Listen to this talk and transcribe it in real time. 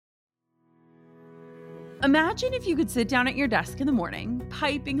Imagine if you could sit down at your desk in the morning,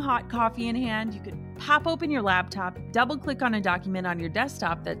 piping hot coffee in hand. You could pop open your laptop, double-click on a document on your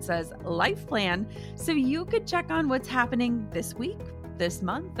desktop that says Life Plan, so you could check on what's happening this week, this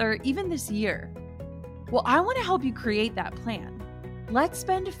month, or even this year. Well, I want to help you create that plan. Let's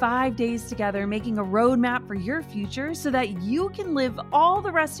spend 5 days together making a roadmap for your future so that you can live all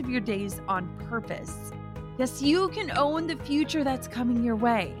the rest of your days on purpose. Yes, you can own the future that's coming your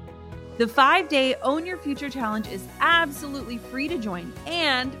way. The 5-day Own Your Future Challenge is absolutely free to join,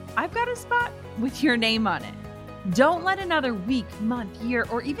 and I've got a spot with your name on it. Don't let another week, month, year,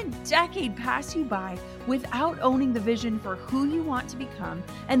 or even decade pass you by without owning the vision for who you want to become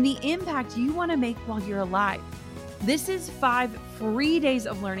and the impact you want to make while you're alive. This is 5 free days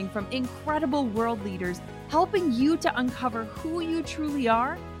of learning from incredible world leaders, helping you to uncover who you truly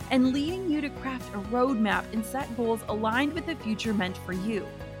are and leading you to craft a roadmap and set goals aligned with the future meant for you.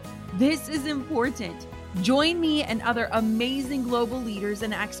 This is important. Join me and other amazing global leaders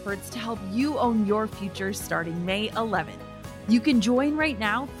and experts to help you own your future starting May 11th. You can join right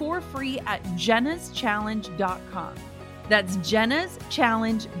now for free at jennaschallenge.com. That's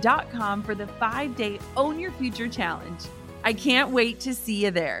jennaschallenge.com for the 5-day Own Your Future Challenge. I can't wait to see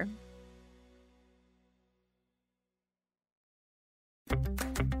you there.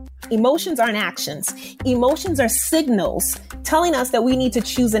 Emotions aren't actions. Emotions are signals telling us that we need to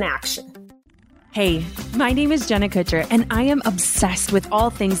choose an action. Hey, my name is Jenna Kutcher, and I am obsessed with all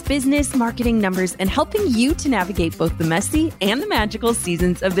things business, marketing, numbers, and helping you to navigate both the messy and the magical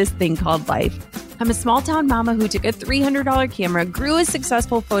seasons of this thing called life. I'm a small-town mama who took a $300 camera, grew a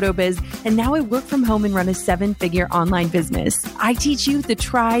successful photo biz, and now I work from home and run a 7-figure online business. I teach you the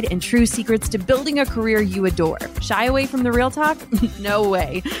tried and true secrets to building a career you adore. Shy away from the real talk? No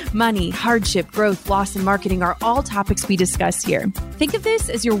way. Money, hardship, growth, loss, and marketing are all topics we discuss here. Think of this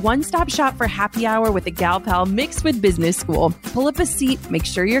as your one-stop shop for happy hour with a gal pal mixed with business school. Pull up a seat, make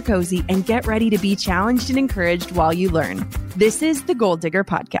sure you're cozy, and get ready to be challenged and encouraged while you learn. This is the Goal Digger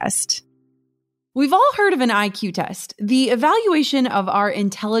Podcast. We've all heard of an IQ test, the evaluation of our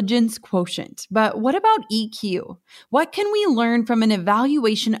intelligence quotient. But what about EQ? What can we learn from an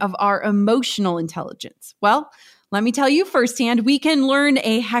evaluation of our emotional intelligence? Well, let me tell you firsthand, we can learn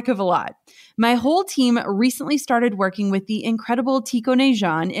a heck of a lot. My whole team recently started working with the incredible Tico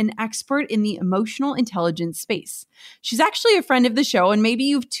Nejan, an expert in the emotional intelligence space. She's actually a friend of the show, and maybe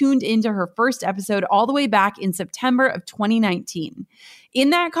you've tuned into her first episode all the way back in September of 2019. In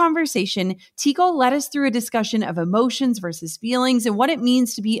that conversation, Tico led us through a discussion of emotions versus feelings and what it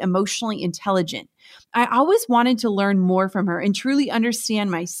means to be emotionally intelligent. I always wanted to learn more from her and truly understand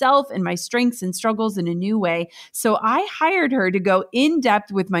myself and my strengths and struggles in a new way, so I hired her to go in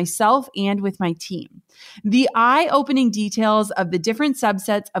depth with myself and with my team. The eye-opening details of the different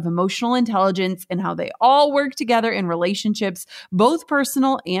subsets of emotional intelligence and how they all work together in relationships, both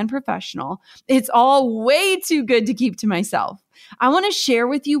personal and professional. It's all way too good to keep to myself. I want to share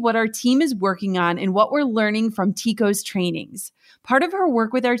with you what our team is working on and what we're learning from Tico's trainings. Part of her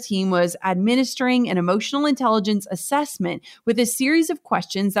work with our team was administering an emotional intelligence assessment with a series of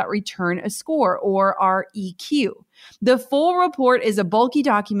questions that return a score, or our EQ. The full report is a bulky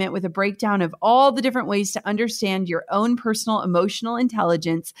document with a breakdown of all the different ways to understand your own personal emotional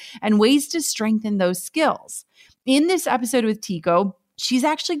intelligence and ways to strengthen those skills. In this episode with Tico, she's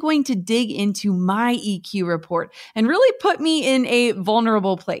actually going to dig into my EQ report and really put me in a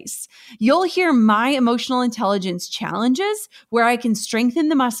vulnerable place. You'll hear my emotional intelligence challenges, where I can strengthen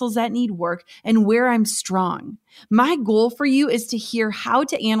the muscles that need work and where I'm strong. My goal for you is to hear how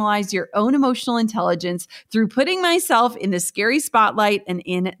to analyze your own emotional intelligence through putting myself in the scary spotlight and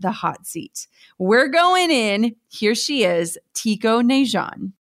in the hot seat. We're going in. Here she is, Tico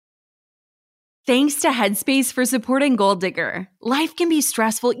Nejan. Thanks to Headspace for supporting Goal Digger. Life can be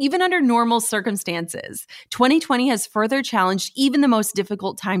stressful even under normal circumstances. 2020 has further challenged even the most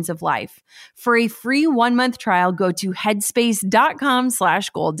difficult times of life. For a free 1-month trial, go to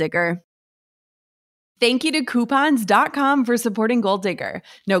headspace.com/goaldigger. Thank you to coupons.com for supporting Goal Digger.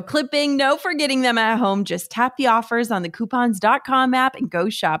 No clipping, no forgetting them at home. Just tap the offers on the coupons.com app and go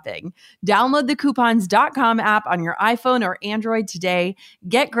shopping. Download the coupons.com app on your iPhone or Android today.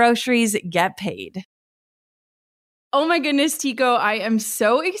 Get groceries, get paid. Oh my goodness, Tico, I am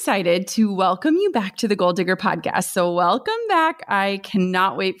so excited to welcome you back to the Goal Digger Podcast. So welcome back. I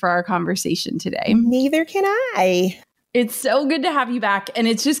cannot wait for our conversation today. Neither can I. It's so good to have you back. And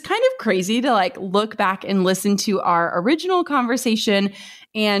it's just kind of crazy to look back and listen to our original conversation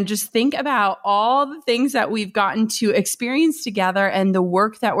and just think about all the things that we've gotten to experience together and the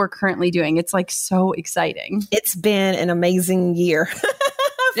work that we're currently doing. It's so exciting. It's been an amazing year.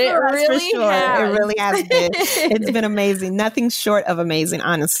 It really has. It really has been. It's been amazing. Nothing short of amazing,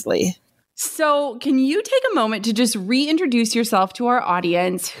 honestly. So can you take a moment to just reintroduce yourself to our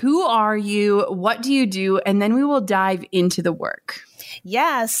audience? Who are you? What do you do? And then we will dive into the work.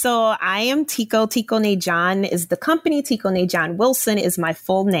 Yeah, so I am Tico. Tico Najan is the company. Tico Najan Wilson is my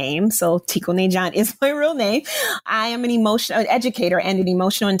full name. So Tico Najan is my real name. I am an educator and an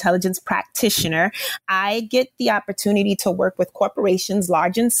emotional intelligence practitioner. I get the opportunity to work with corporations,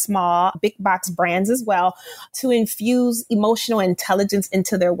 large and small, big box brands as well, to infuse emotional intelligence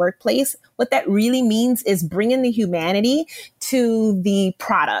into their workplace. What that really means is bringing the humanity to the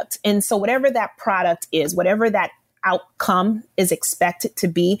product. And so whatever that product is, whatever that outcome is expected to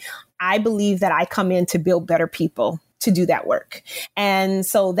be, I believe that I come in to build better people to do that work. And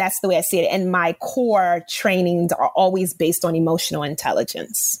so that's the way I see it. And my core trainings are always based on emotional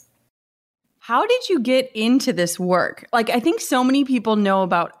intelligence. How did you get into this work? Like, I think so many people know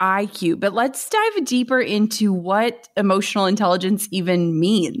about IQ, but let's dive deeper into what emotional intelligence even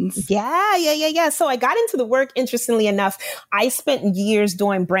means. Yeah. So I got into the work, interestingly enough. I spent years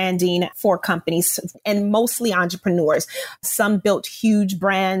doing branding for companies and mostly entrepreneurs. Some built huge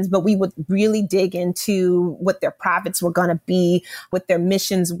brands, but we would really dig into what their profits were going to be, what their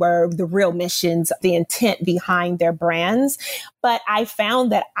missions were, the real missions, the intent behind their brands. But I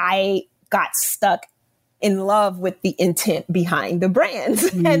found that I got stuck in love with the intent behind the brands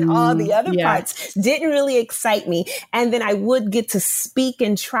and all the other parts didn't really excite me. And then I would get to speak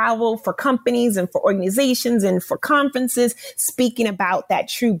and travel for companies and for organizations and for conferences, speaking about that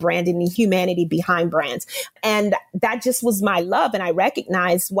true brand and the humanity behind brands. And that just was my love. And I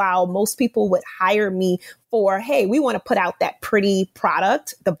recognized while most people would hire me for, hey, we want to put out that pretty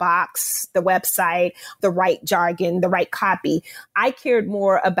product, the box, the website, the right jargon, the right copy, I cared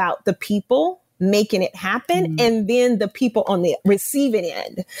more about the people making it happen, and then the people on the receiving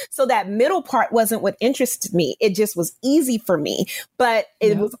end. So that middle part wasn't what interested me. It just was easy for me, but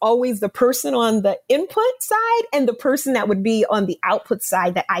it was always the person on the input side and the person that would be on the output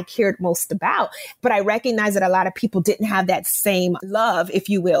side that I cared most about. But I recognized that a lot of people didn't have that same love, if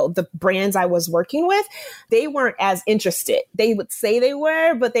you will. The brands I was working with, they weren't as interested. They would say they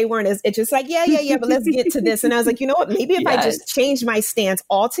were, but they weren't as, it's just like, yeah, but let's get to this. And I was like, you know what, maybe if I just change my stance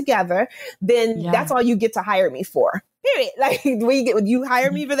altogether, then that's all you get to hire me for. Period. Like you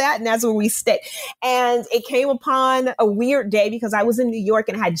hire me for that, and that's where we stay. And it came upon a weird day because I was in New York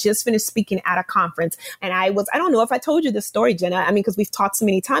and I had just finished speaking at a conference. And I don't know if I told you this story, Jenna. I mean, because we've talked so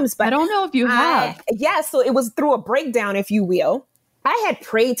many times, but I don't know if you have. So it was through a breakdown, if you will. I had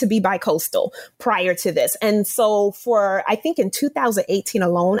prayed to be bicoastal prior to this. And so I think in 2018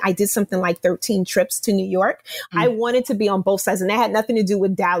 alone, I did something like 13 trips to New York. I wanted to be on both sides, and that had nothing to do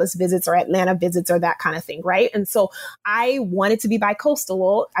with Dallas visits or Atlanta visits or that kind of thing. Right. And so I wanted to be bicoastal.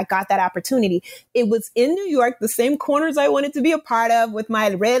 Well, I got that opportunity. It was in New York, the same corners I wanted to be a part of with my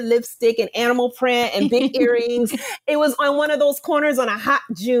red lipstick and animal print and big earrings. It was on one of those corners on a hot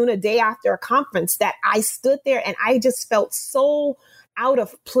June, a day after a conference, that I stood there and I just felt so out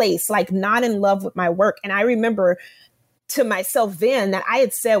of place, like not in love with my work. And I remember to myself then that I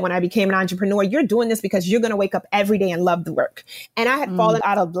had said when I became an entrepreneur, you're doing this because you're going to wake up every day and love the work. And I had fallen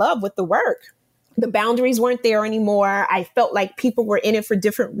out of love with the work. The boundaries weren't there anymore. I felt like people were in it for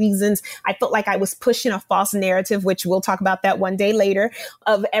different reasons. I felt like I was pushing a false narrative, which we'll talk about that one day later,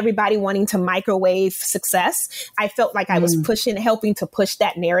 of everybody wanting to microwave success. I felt like I was helping to push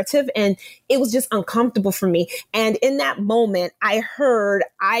that narrative, and it was just uncomfortable for me. And in that moment, I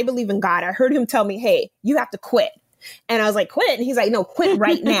believe in God. I heard him tell me, hey, you have to quit. And I was like, quit? And he's like, no, quit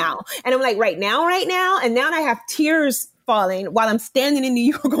right now. And I'm like, right now? And now I have tears falling while I'm standing in New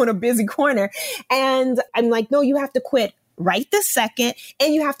York on a busy corner. And I'm like, no, you have to quit right this second.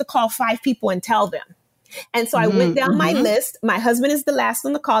 And you have to call 5 people and tell them. And so I went down my list. My husband is the last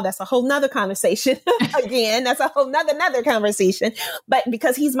on the call. That's a whole nother conversation. Again, that's a whole nother conversation. But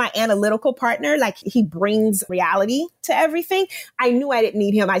because he's my analytical partner, like he brings reality to everything, I knew I didn't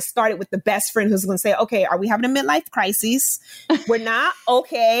need him. I started with the best friend who's going to say, okay, are we having a midlife crisis? We're not.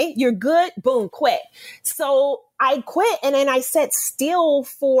 Okay, you're good. Boom, quit. So I quit. And then I sat still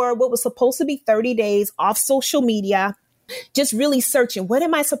for what was supposed to be 30 days off social media, just really searching, what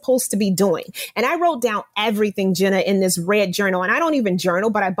am I supposed to be doing? And I wrote down everything, Jenna, in this red journal. And I don't even journal,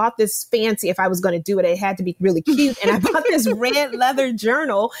 but I bought this fancy, if I was going to do it, it had to be really cute. And I bought this red leather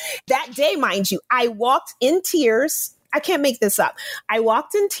journal that day, mind you. I walked in tears. I can't make this up. I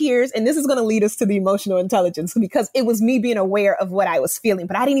walked in tears, and this is going to lead us to the emotional intelligence, because it was me being aware of what I was feeling,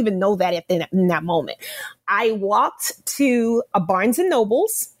 but I didn't even know that in that moment. I walked to a Barnes and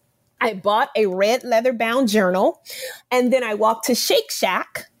Nobles. I bought a red leather bound journal, and then I walked to Shake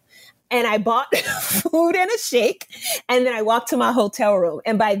Shack and I bought food and a shake. And then I walked to my hotel room.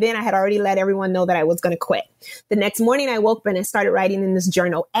 And by then I had already let everyone know that I was going to quit. The next morning I woke up and I started writing in this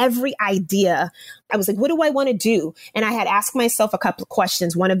journal every idea. I was like, what do I want to do? And I had asked myself a couple of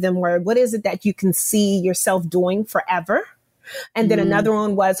questions. One of them were, what is it that you can see yourself doing forever? And then another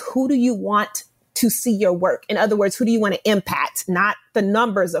one was, who do you want to see your work? In other words, who do you want to impact? Not the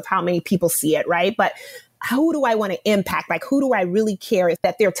numbers of how many people see it, right? But who do I want to impact? Like, who do I really care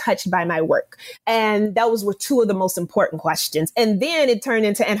that they're touched by my work? And those were two of the most important questions. And then it turned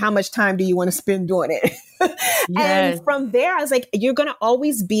into, and how much time do you want to spend doing it? Yes. And from there, I was like, you're going to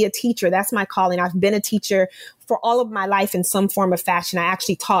always be a teacher. That's my calling. I've been a teacher for all of my life in some form of fashion. I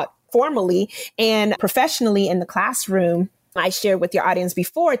actually taught formally and professionally in the classroom. I shared with your audience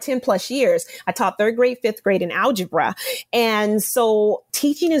before, 10 plus years. I taught third grade, fifth grade in algebra. And so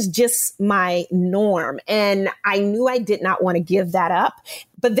teaching is just my norm. And I knew I did not want to give that up.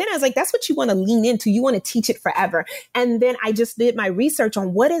 But then I was like, that's what you want to lean into. You want to teach it forever. And then I just did my research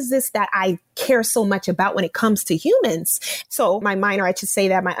on what is this that I care so much about when it comes to humans. So my minor, I should say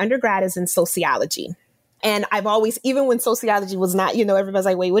that my undergrad is in sociology. And I've always, even when sociology was not, everybody's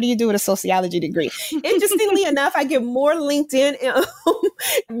like, wait, what do you do with a sociology degree? Interestingly enough, I get more LinkedIn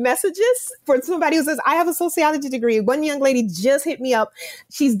messages for somebody who says, I have a sociology degree. One young lady just hit me up.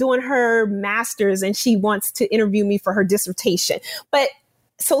 She's doing her master's and she wants to interview me for her dissertation. But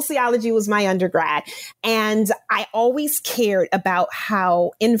sociology was my undergrad. And I always cared about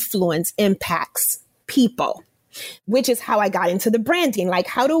how influence impacts people, which is how I got into the branding. Like,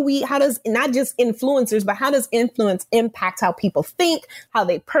 how does not just influencers, but how does influence impact how people think, how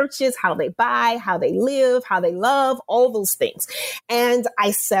they purchase, how they buy, how they live, how they love, all those things. And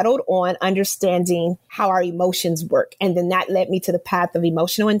I settled on understanding how our emotions work. And then that led me to the path of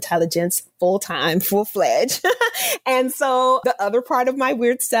emotional intelligence, full-time, full-fledged. And so the other part of my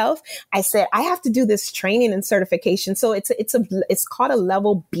weird self, I said, I have to do this training and certification. So it's called a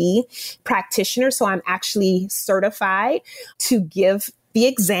level B practitioner. So I'm actually certified to give the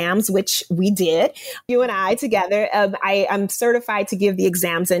exams, which we did, you and I together. I'm certified to give the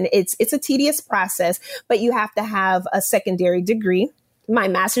exams, and it's a tedious process, but you have to have a secondary degree. My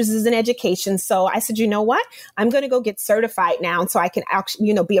master's is in education. So I said, you know what? I'm going to go get certified now so I can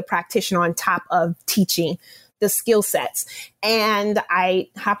actually, be a practitioner on top of teaching the skill sets. And I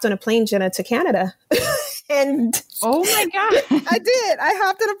hopped on a plane, Jenna, to Canada. And oh my God, I did. I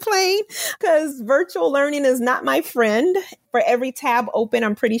hopped on a plane because virtual learning is not my friend. For every tab open,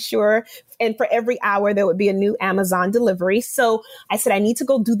 I'm pretty sure, and for every hour, there would be a new Amazon delivery. So I said, I need to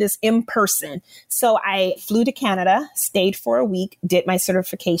go do this in person. So I flew to Canada, stayed for a week, did my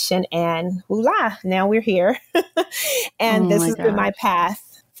certification, and voila, now we're here. And this has been my path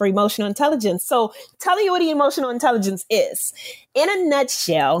for emotional intelligence. So telling you what emotional intelligence is. In a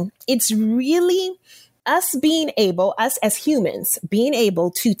nutshell, it's really us as humans, being able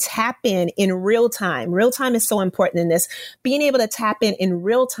to tap in real time. Real time is so important in this. Being able to tap in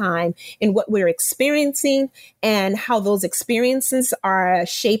real time in what we're experiencing and how those experiences are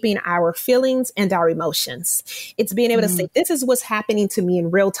shaping our feelings and our emotions. It's being able to say, this is what's happening to me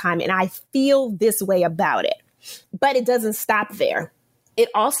in real time, and I feel this way about it. But it doesn't stop there. It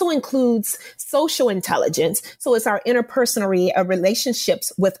also includes social intelligence. So it's our interpersonal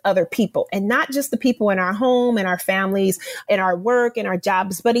relationships with other people, and not just the people in our home and our families and our work and our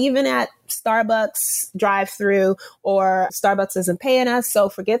jobs, but even at Starbucks drive-through, or Starbucks isn't paying us, so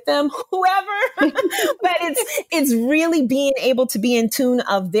forget them, whoever. But it's really being able to be in tune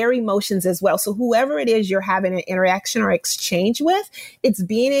of their emotions as well. So whoever it is you're having an interaction or exchange with, it's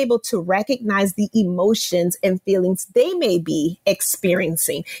being able to recognize the emotions and feelings they may be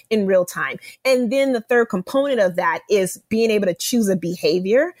experiencing in real time. And then the third component of that is being able to choose a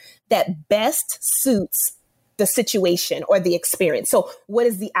behavior that best suits the situation or the experience. So what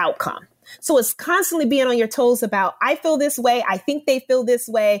is the outcome? So it's constantly being on your toes about, I feel this way, I think they feel this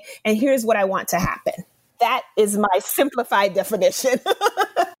way, and here's what I want to happen. That is my simplified definition.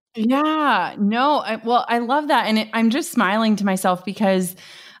 Yeah, no, I love that. And I'm just smiling to myself because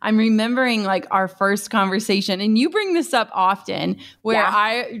I'm remembering like our first conversation, and you bring this up often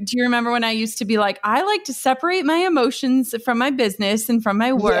where do you remember when I used to be like, I like to separate my emotions from my business and from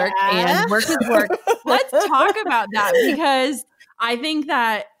my work, and work is work. Let's talk about that, because I think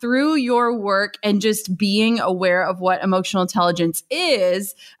that through your work and just being aware of what emotional intelligence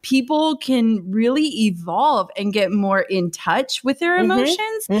is, people can really evolve and get more in touch with their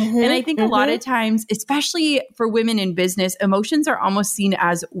emotions. And I think a lot of times, especially for women in business, emotions are almost seen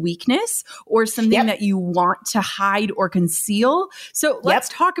as weakness or something that you want to hide or conceal. So let's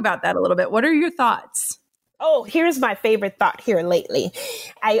talk about that a little bit. What are your thoughts? Oh, here's my favorite thought here lately.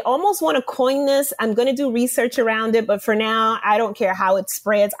 I almost want to coin this. I'm going to do research around it, but for now, I don't care how it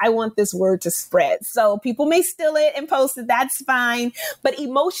spreads. I want this word to spread. So people may steal it and post it. That's fine. But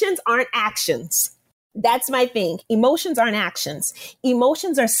emotions aren't actions. That's my thing. Emotions aren't actions.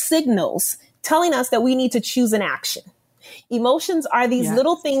 Emotions are signals telling us that we need to choose an action. Emotions are these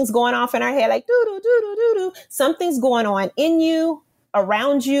little things going off in our head, like doo doo doo doo doo doo. Something's going on in you,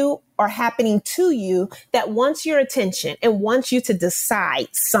 around you, or happening to you that wants your attention and wants you to decide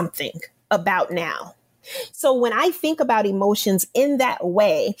something about now. So when I think about emotions in that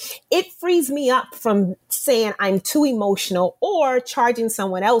way, it frees me up from saying I'm too emotional or charging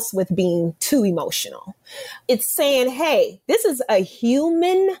someone else with being too emotional. It's saying, hey, this is a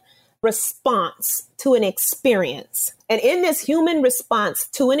human response to an experience. And in this human response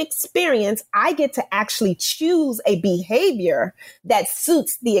to an experience, I get to actually choose a behavior that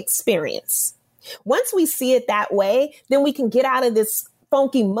suits the experience. Once we see it that way, then we can get out of this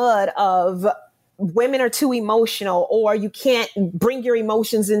funky mud of women are too emotional, or you can't bring your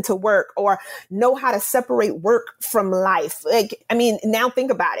emotions into work, or know how to separate work from life. Like, I mean, now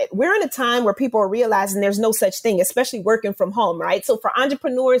think about it. We're in a time where people are realizing there's no such thing, especially working from home, right? So for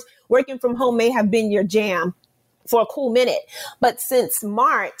entrepreneurs, working from home may have been your jam for a cool minute. But since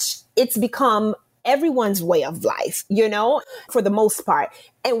March, it's become everyone's way of life, you know, for the most part.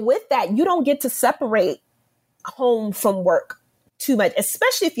 And with that, you don't get to separate home from work too much,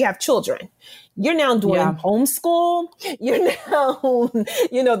 especially if you have children. You're now doing homeschool. You're now,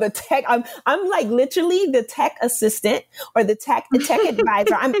 you know, the tech. I'm like literally the tech assistant or the tech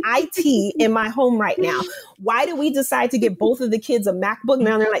advisor. I'm IT in my home right now. Why do we decide to get both of the kids a MacBook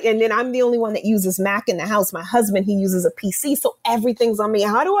now? They're like, and then I'm the only one that uses Mac in the house. My husband, he uses a PC, so everything's on me.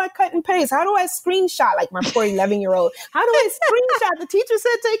 How do I cut and paste? How do I screenshot? Like my poor 11-year-old. How do I screenshot? The teacher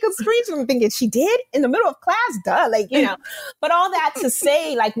said take a screenshot. I'm thinking she did in the middle of class. Duh, like, you know. But all that to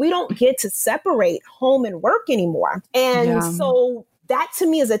say, like, we don't get to separate home and work anymore. And so that to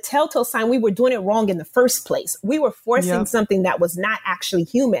me is a telltale sign we were doing it wrong in the first place. We were forcing something that was not actually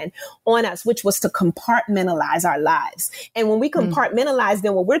human on us, which was to compartmentalize our lives. And when we compartmentalize,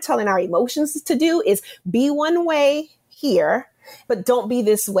 then what we're telling our emotions to do is be one way here, but don't be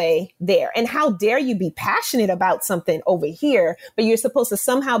this way there. And how dare you be passionate about something over here, but you're supposed to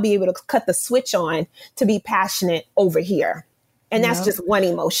somehow be able to cut the switch on to be passionate over here. And that's just one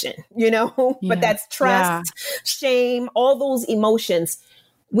emotion, you know, but that's trust, shame, all those emotions.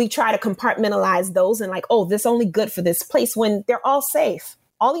 We try to compartmentalize those and like, oh, this is only good for this place when they're all safe.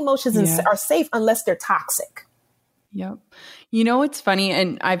 All emotions are safe unless they're toxic. Yep. You know, what's funny,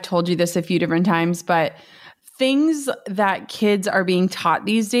 and I've told you this a few different times, but things that kids are being taught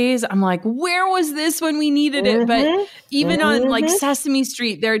these days, I'm like, where was this when we needed it? But even on like Sesame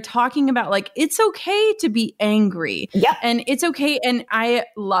Street, they're talking about like, it's okay to be angry. And it's okay. And I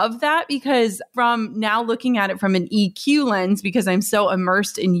love that because from now looking at it from an EQ lens, because I'm so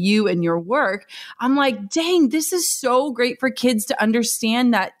immersed in you and your work, I'm like, dang, this is so great for kids to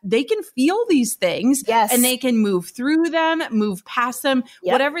understand that they can feel these things and they can move through them, move past them,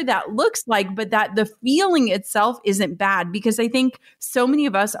 whatever that looks like, but that the feeling itself isn't bad, because I think so many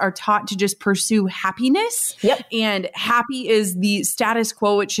of us are taught to just pursue happiness and happy is the status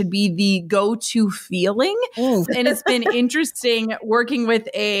quo. It should be the go-to feeling. And it's been interesting working with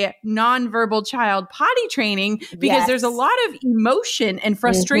a nonverbal child potty training because there's a lot of emotion and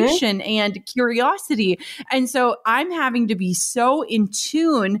frustration and curiosity. And so I'm having to be so in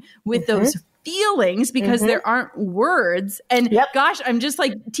tune with those feelings because there aren't words. And gosh, I'm just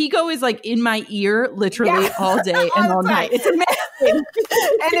like, Tico is like in my ear literally all day and all night. It's amazing.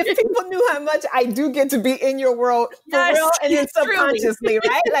 And if people knew how much I do get to be in your world for real and then subconsciously,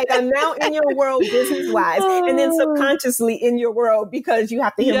 right? Like I'm now in your world business-wise and then subconsciously in your world because you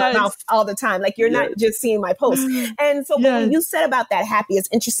have to hear my mouth all the time. Like you're not just seeing my posts. And so when you said about that happy, it's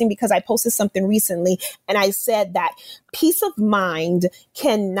interesting because I posted something recently and I said that peace of mind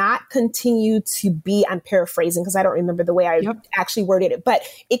cannot continue continue to be, I'm paraphrasing because I don't remember the way I actually worded it, but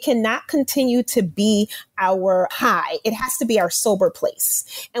it cannot continue to be our high. It has to be our sober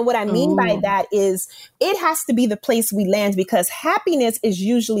place. And what I mean by that is it has to be the place we land, because happiness is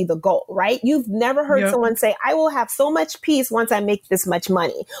usually the goal, right? You've never heard someone say, I will have so much peace once I make this much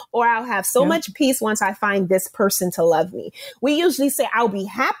money, or I'll have so much peace once I find this person to love me. We usually say, I'll be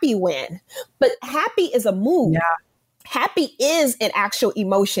happy when, but happy is a mood. Yeah. Happy is an actual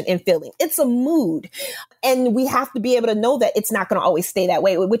emotion and feeling. It's a mood. And we have to be able to know that it's not going to always stay that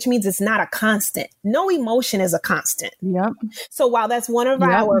way, which means it's not a constant. No emotion is a constant. Yep. So while that's one of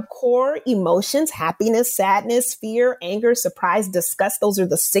our core emotions, happiness, sadness, fear, anger, surprise, disgust, those are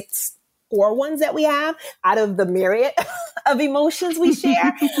the 6 core ones that we have out of the myriad of emotions we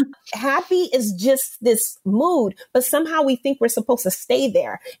share. Happy is just this mood, but somehow we think we're supposed to stay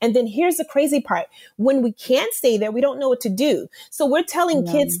there. And then here's the crazy part. When we can't stay there, we don't know what to do. So we're telling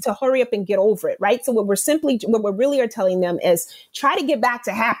kids to hurry up and get over it, right? So what we really are telling them is try to get back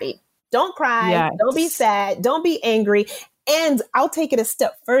to happy. Don't cry. Yes. Don't be sad. Don't be angry. And I'll take it a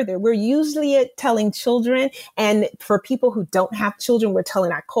step further. We're usually telling children, and for people who don't have children, we're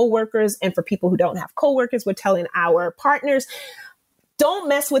telling our coworkers, and for people who don't have coworkers, we're telling our partners, don't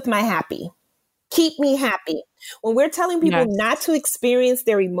mess with my happy. Keep me happy. When we're telling people not to experience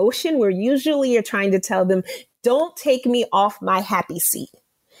their emotion, we're usually trying to tell them, don't take me off my happy seat.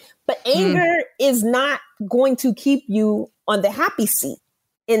 But anger is not going to keep you on the happy seat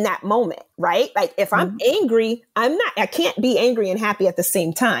in that moment, right? Like if I'm angry, I can't be angry and happy at the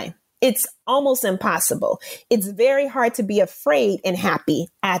same time. It's almost impossible. It's very hard to be afraid and happy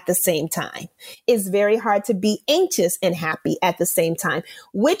at the same time. It's very hard to be anxious and happy at the same time,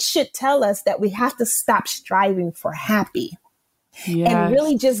 which should tell us that we have to stop striving for happy and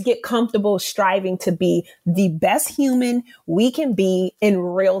really just get comfortable striving to be the best human we can be in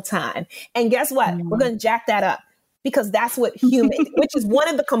real time. And guess what? We're going to jack that up. Because that's what human, which is one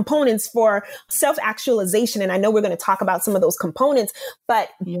of the components for self-actualization. And I know we're going to talk about some of those components, but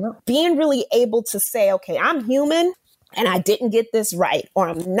being really able to say, okay, I'm human and I didn't get this right, or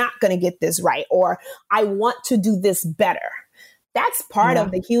I'm not going to get this right, or I want to do this better. That's part of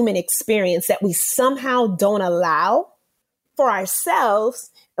the human experience that we somehow don't allow for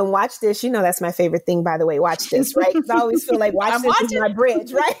ourselves. And watch this. You know, that's my favorite thing, by the way. Watch this, right? Because I always feel like watch this is my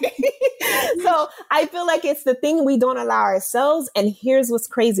bridge, right? So I feel like it's the thing we don't allow ourselves. And here's what's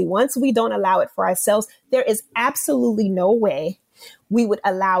crazy. Once we don't allow it for ourselves, there is absolutely no way we would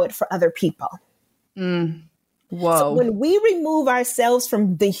allow it for other people. Whoa. So when we remove ourselves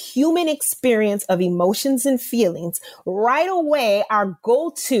from the human experience of emotions and feelings, right away, our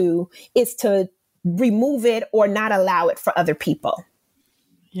go-to is to remove it or not allow it for other people.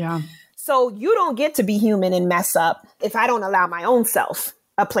 Yeah. So you don't get to be human and mess up if I don't allow my own self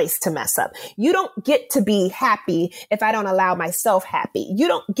a place to mess up. You don't get to be happy if I don't allow myself happy. You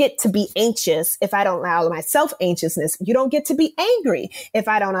don't get to be anxious if I don't allow myself anxiousness. You don't get to be angry if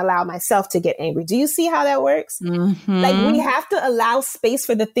I don't allow myself to get angry. Do you see how that works? Like we have to allow space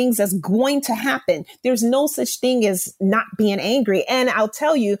for the things that's going to happen. There's no such thing as not being angry. And I'll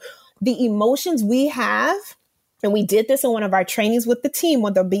tell you, the emotions we have, and we did this in one of our trainings with the team,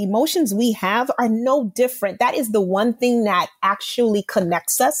 when the emotions we have are no different. That is the one thing that actually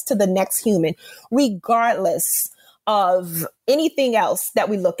connects us to the next human, regardless of anything else that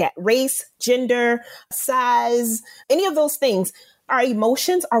we look at, race, gender, size, any of those things. Our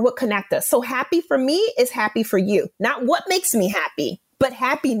emotions are what connect us. So happy for me is happy for you. Not what makes me happy, but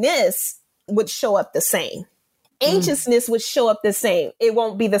happiness would show up the same. Anxiousness would show up the same. It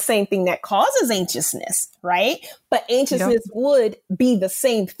won't be the same thing that causes anxiousness, right? But anxiousness would be the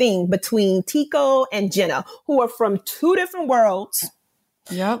same thing between Tico and Jenna, who are from 2 different worlds,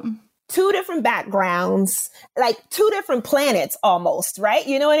 2 different backgrounds, like 2 different planets almost, right?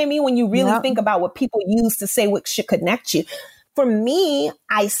 You know what I mean? When you really think about what people use to say what should connect you. For me,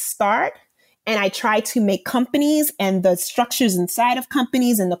 I start and I try to make companies and the structures inside of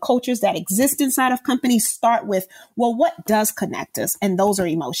companies and the cultures that exist inside of companies start with, well, what does connect us? And those are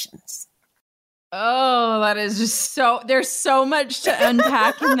emotions. Oh, that is just there's so much to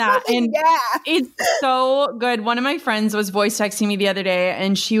unpack in that. And it's so good. One of my friends was voice texting me the other day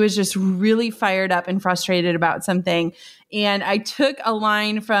and she was just really fired up and frustrated about something. And I took a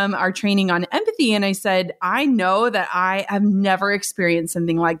line from our training on empathy and I said, I know that I have never experienced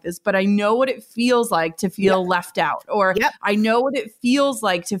something like this, but I know what it feels like to feel left out, or I know what it feels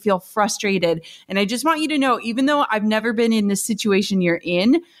like to feel frustrated. And I just want you to know, even though I've never been in the situation you're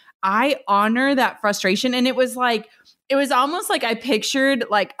in, I honor that frustration. And it was like, it was almost like I pictured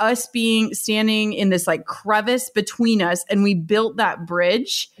like us standing in this like crevice between us, and we built that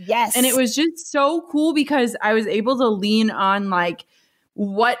bridge. Yes. And it was just so cool because I was able to lean on like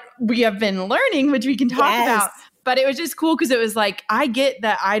what we have been learning, which we can talk about. But it was just cool because it was like, I get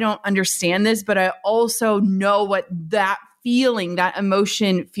that I don't understand this, but I also know what that feeling, that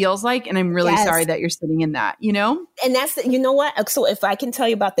emotion feels like. And I'm really sorry that you're sitting in that, you know? And that's, you know what? So if I can tell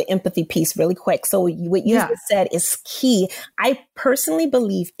you about the empathy piece really quick. So what you just said is key. I personally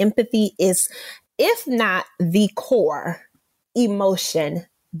believe empathy is, if not the core emotion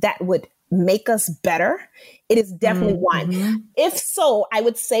that would make us better, it is definitely one. If so, I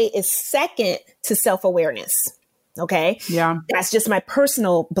would say is second to self-awareness. Okay. Yeah. That's just my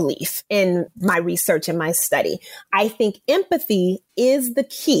personal belief in my research and my study. I think empathy is the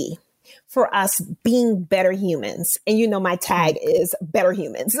key for us being better humans. And you know, my tag is better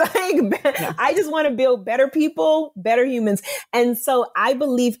humans. I just want to build better people, better humans. And so I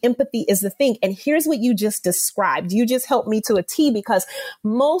believe empathy is the thing. And here's what you just described. You just helped me to a T, because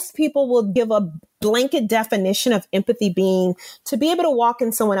most people will give a blanket definition of empathy being to be able to walk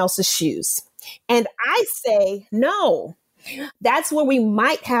in someone else's shoes. And I say, no, that's where we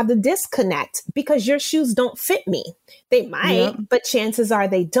might have the disconnect, because your shoes don't fit me. They might, but chances are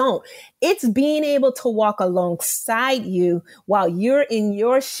they don't. It's being able to walk alongside you while you're in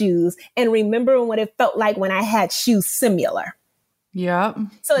your shoes and remembering what it felt like when I had shoes similar. Yeah.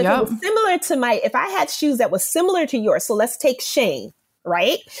 So if it was similar to if I had shoes that was similar to yours, so let's take shame,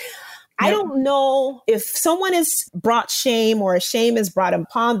 right? I don't know if someone is brought shame or shame is brought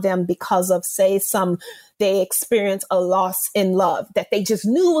upon them because of, say, they experience a loss in love that they just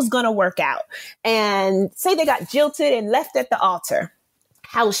knew was going to work out. And say they got jilted and left at the altar.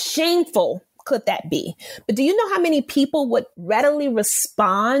 How shameful could that be? But do you know how many people would readily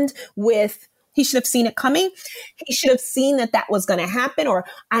respond with, he should have seen it coming. He should have seen that was going to happen. Or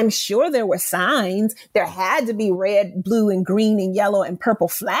I'm sure there were signs. There had to be red, blue, and green, and yellow, and purple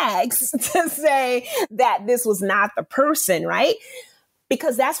flags to say that this was not the person, right?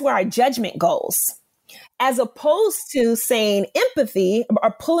 Because that's where our judgment goes. As opposed to saying empathy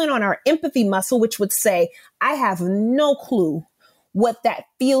or pulling on our empathy muscle, which would say, I have no clue what that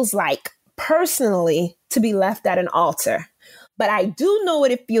feels like personally to be left at an altar. But I do know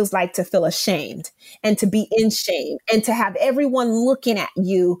what it feels like to feel ashamed and to be in shame and to have everyone looking at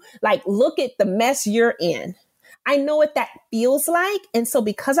you like, look at the mess you're in. I know what that feels like. And so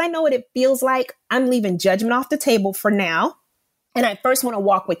because I know what it feels like, I'm leaving judgment off the table for now. And I first want to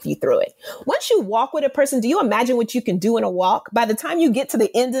walk with you through it. Once you walk with a person, do you imagine what you can do in a walk? By the time you get to the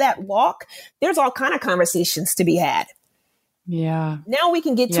end of that walk, there's all kinds of conversations to be had. Yeah. Now we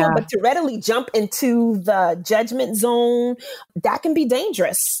can get to it, but to readily jump into the judgment zone, that can be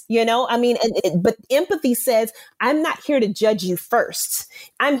dangerous, you know? I mean, but empathy says, I'm not here to judge you first.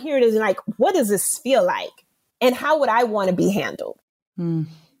 I'm here to like, what does this feel like? And how would I want to be handled?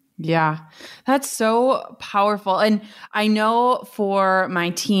 Yeah, that's so powerful. And I know for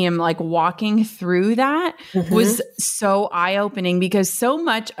my team, like walking through that was so eye-opening, because so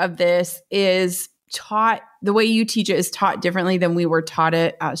much of this is taught, the way you teach it is taught differently than we were taught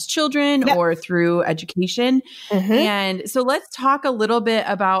it as children or through education. And so let's talk a little bit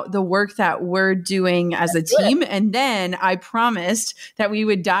about the work that we're doing as a team. And then I promised that we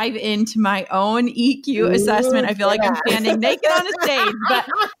would dive into my own EQ assessment. I feel like I'm standing naked on a stage, but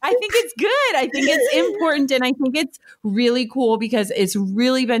I think it's good. I think it's important. And I think it's really cool because it's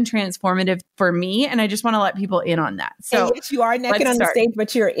really been transformative for me. And I just want to let people in on that. So and yes, you are naked on the stage,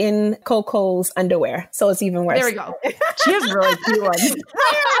 but you're in Coco's underwear. So it's even worse. There we go. She has really cute ones.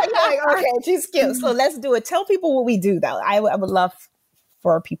 Okay, she's cute. So let's do it. Tell people what we do, though. I would love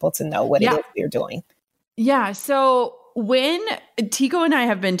for people to know what it is we're doing. Yeah. So when Tico and I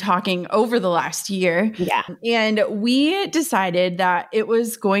have been talking over the last year, and we decided that it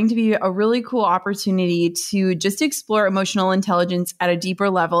was going to be a really cool opportunity to just explore emotional intelligence at a deeper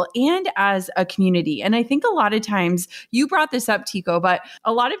level and as a community. And I think a lot of times, you brought this up, Tico, but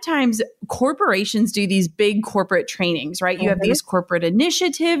a lot of times corporations do these big corporate trainings, right? You have these corporate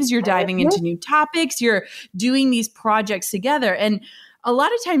initiatives, you're diving into new topics, you're doing these projects together. And a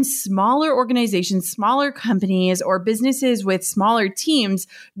lot of times smaller organizations, smaller companies, or businesses with smaller teams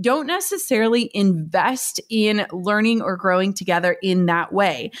don't necessarily invest in learning or growing together in that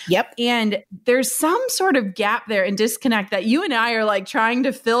way. And there's some sort of gap there and disconnect that you and I are like trying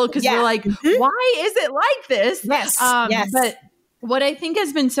to fill, because we're like, why is it like this? But what I think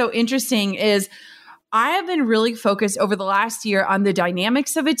has been so interesting is I have been really focused over the last year on the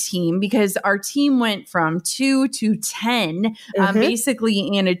dynamics of a team because our team went from 2 to 10, basically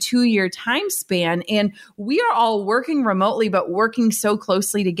in a 2-year time span. And we are all working remotely, but working so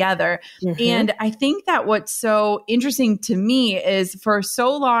closely together. And I think that what's so interesting to me is for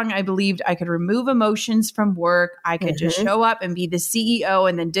so long, I believed I could remove emotions from work. I could just show up and be the CEO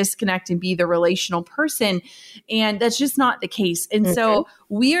and then disconnect and be the relational person. And that's just not the case. And so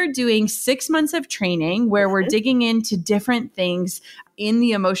we are doing 6 months of training where we're digging into different things in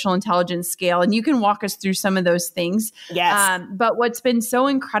the emotional intelligence scale. And you can walk us through some of those things. Yes. But what's been so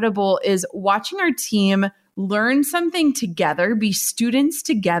incredible is watching our team learn something together, be students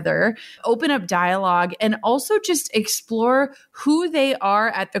together, open up dialogue, and also just explore who they are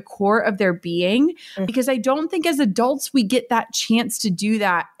at the core of their being. Because I don't think as adults, we get that chance to do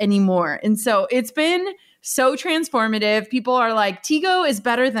that anymore. And so it's been so transformative. People are like, Tigo is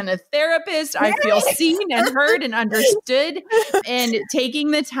better than a therapist. I feel seen and heard and understood. And taking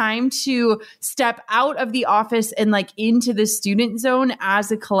the time to step out of the office and like into the student zone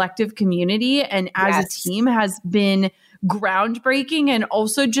as a collective community and as a team has been groundbreaking, and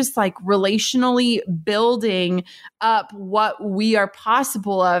also just like relationally building up what we are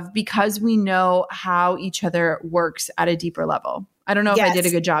possible of because we know how each other works at a deeper level. I don't know if I did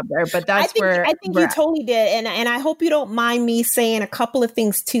a good job there, but I think you totally did. And I hope you don't mind me saying a couple of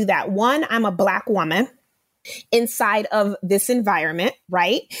things to that. One, I'm a Black woman inside of this environment,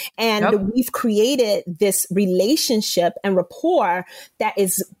 right? And we've created this relationship and rapport that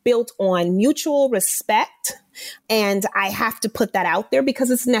is built on mutual respect. And I have to put that out there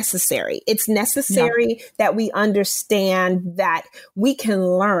because it's necessary. It's necessary that we understand that we can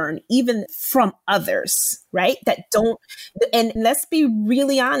learn even from others, right? That don't, and let's be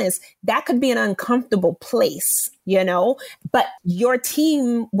really honest, that could be an uncomfortable place, you know, but your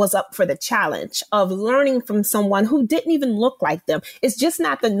team was up for the challenge of learning from someone who didn't even look like them. It's just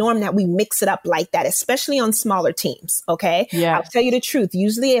not the norm that we mix it up like that, especially on smaller teams. Okay. Yeah. I'll tell you the truth.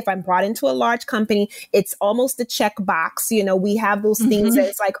 Usually if I'm brought into a large company, it's almost a checkbox. You know, we have those things that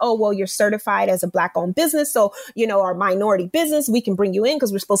it's like, oh, well, you're certified as a Black owned business. So, you know, our minority business, we can bring you in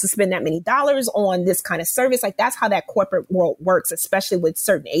because we're supposed to spend that many dollars on this kind of service. Like that's how that corporate world works, especially with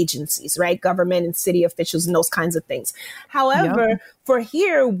certain agencies, right? Government and city officials and those kinds of things. However, for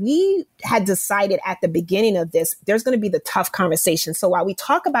here, we had decided at the beginning of this, there's going to be the tough conversation. So while we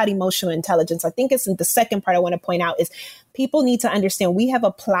talk about emotional intelligence, I think it's the second part I want to point out is people need to understand we have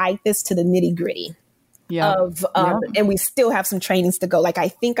applied this to the nitty gritty. And we still have some trainings to go. Like, I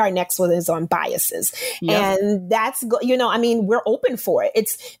think our next one is on biases. And that's, you know, I mean, we're open for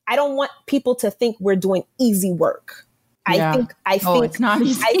it. I don't want people to think we're doing easy work. I think it's not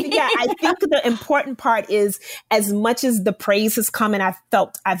easy. I think the important part is as much as the praise has come and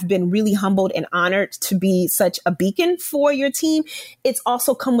I've been really humbled and honored to be such a beacon for your team. It's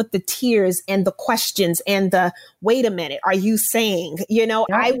also come with the tears and the questions and the, wait a minute, are you saying, you know,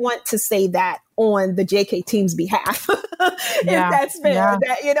 I want to say that on the JK team's behalf. If that's fair,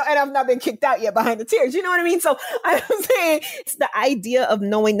 that, you know, and I've not been kicked out yet behind the tears. You know what I mean? So I'm saying it's the idea of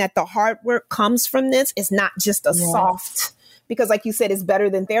knowing that the hard work comes from this is not just a soft, because like you said, it's better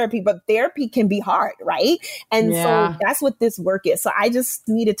than therapy, but therapy can be hard, right? And so that's what this work is. So I just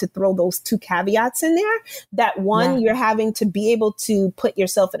needed to throw those two caveats in there. That one, you're having to be able to put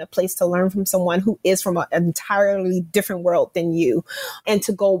yourself in a place to learn from someone who is from an entirely different world than you, and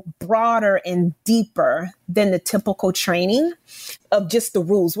to go broader and deeper than the typical training of just the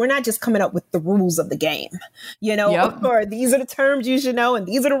rules. We're not just coming up with the rules of the game, you know, or these are the terms you should know, and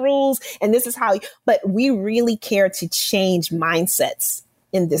these are the rules, and this is how, but we really care to change mindsets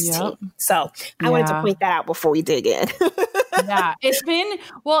in this team. So I wanted to point that out before we dig in.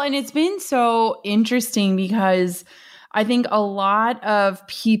 It's been so interesting because I think a lot of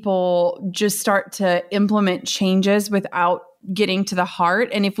people just start to implement changes without getting to the heart.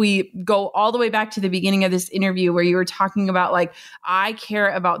 And if we go all the way back to the beginning of this interview where you were talking about like, I care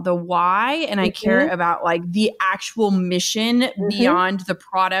about the why and I care about like the actual mission beyond the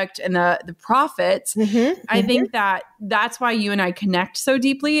product and the profits. I think that that's why you and I connect so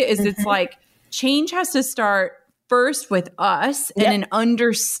deeply is it's like change has to start first with us and an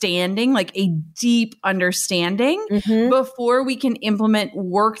understanding, like a deep understanding before we can implement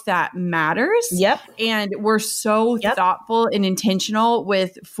work that matters. And we're so thoughtful and intentional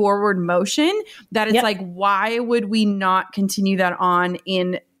with forward motion that it's like, why would we not continue that on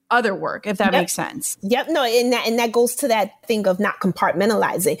in other work, if that makes sense. Yep. No, and that goes to that thing of not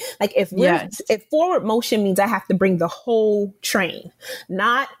compartmentalizing. Like if forward motion means I have to bring the whole train,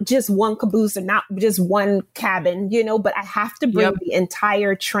 not just one caboose or not just one cabin, but I have to bring the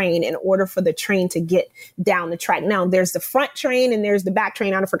entire train in order for the train to get down the track. Now there's the front train and there's the back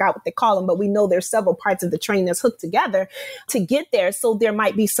train. I forgot what they call them, but we know there's several parts of the train that's hooked together to get there. So there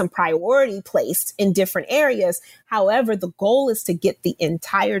might be some priority placed in different areas. However, the goal is to get the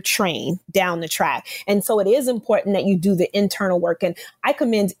entire train down the track. And so it is important that you do the internal work. And I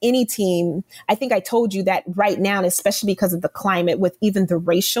commend any team. I think I told you that right now, especially because of the climate, with even the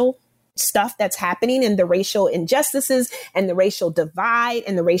racial stuff that's happening and the racial injustices and the racial divide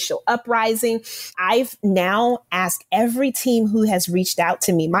and the racial uprising, I've now asked every team who has reached out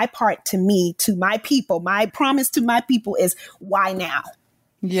to me, my part to me, to my people, my promise to my people is why now?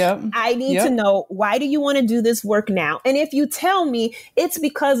 Yep. I need to know, why do you want to do this work now? And if you tell me it's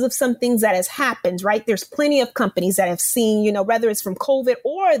because of some things that has happened, right? There's plenty of companies that have seen, whether it's from COVID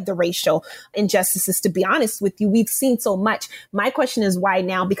or the racial injustices, to be honest with you, we've seen so much. My question is why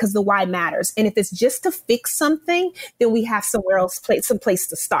now? Because the why matters. And if it's just to fix something, then we have somewhere else, some place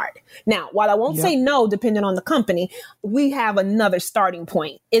to start. Now, while I won't say no, depending on the company, we have another starting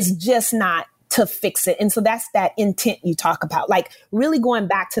point. It's just not to fix it. And so that's that intent you talk about, like really going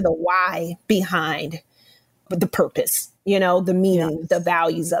back to the why behind the purpose, the meaning, the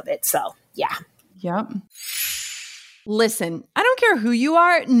values of it. So, yeah. Yep. Listen, I don't care who you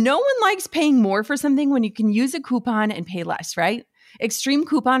are. No one likes paying more for something when you can use a coupon and pay less, right? Extreme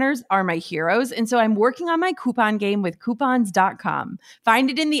couponers are my heroes, and so I'm working on my coupon game with coupons.com. Find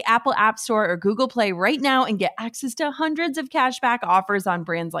it in the Apple App Store or Google Play right now and get access to hundreds of cashback offers on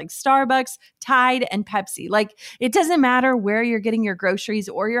brands like Starbucks, Tide, and Pepsi. Like, it doesn't matter where you're getting your groceries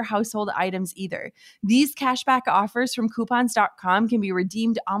or your household items either. These cashback offers from coupons.com can be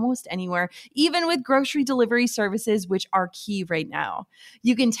redeemed almost anywhere, even with grocery delivery services, which are key right now.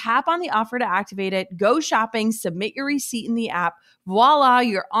 You can tap on the offer to activate it, go shopping, submit your receipt in the app. Voila,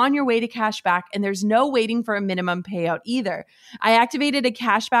 you're on your way to cashback, and there's no waiting for a minimum payout either. I activated a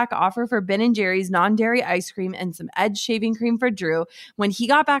cashback offer for Ben & Jerry's non-dairy ice cream and some Edge shaving cream for Drew. When he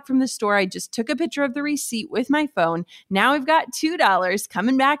got back from the store, I just took a picture of the receipt with my phone. Now I've got $2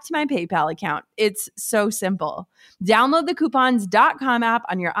 coming back to my PayPal account. It's so simple. Download the coupons.com app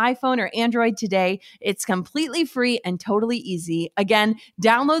on your iPhone or Android today. It's completely free and totally easy. Again,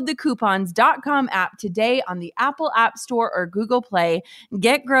 download the coupons.com app today on the Apple App Store or Google Play.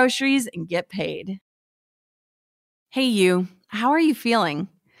 Get groceries and get paid. Hey you, how are you feeling?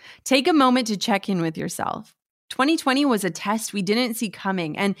 Take a moment to check in with yourself. 2020 was a test we didn't see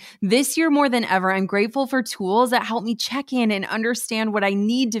coming, and this year more than ever, I'm grateful for tools that help me check in and understand what I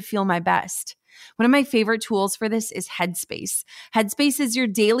need to feel my best. One of my favorite tools for this is Headspace. Headspace is your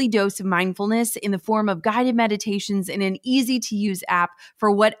daily dose of mindfulness in the form of guided meditations in an easy-to-use app for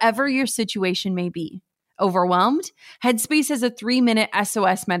whatever your situation may be. Overwhelmed? Headspace has a 3-minute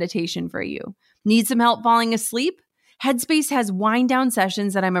SOS meditation for you. Need some help falling asleep? Headspace has wind-down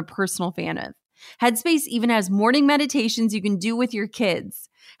sessions that I'm a personal fan of. Headspace even has morning meditations you can do with your kids.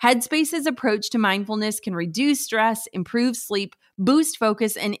 Headspace's approach to mindfulness can reduce stress, improve sleep, boost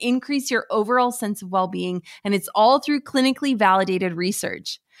focus, and increase your overall sense of well-being, and it's all through clinically validated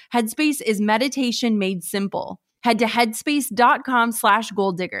research. Headspace is meditation made simple. Head to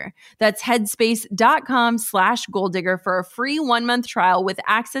headspace.com/goaldigger. That's headspace.com/goaldigger for a free 1-month trial with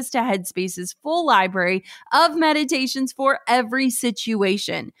access to Headspace's full library of meditations for every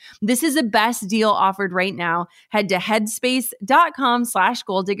situation. This is the best deal offered right now. Head to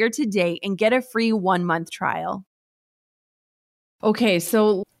headspace.com/goaldigger today and get a free 1-month trial. Okay,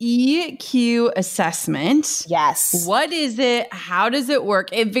 so EQ assessment. Yes. What is it? How does it work?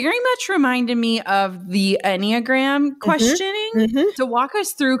 It very much reminded me of the Enneagram questioning. So walk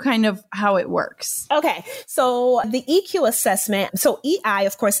us through kind of how it works. Okay, so the EQ assessment, so EI,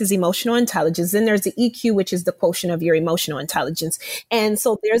 of course, is emotional intelligence. Then there's the EQ, which is the quotient of your emotional intelligence. And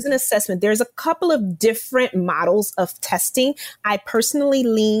so there's an assessment. There's a couple of different models of testing. I personally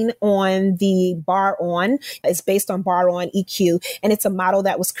lean on the Bar-On. It's based on Bar-On EQ. And it's a model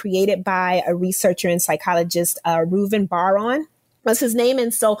that was created by a researcher and psychologist, Reuven Bar-On. What's his name?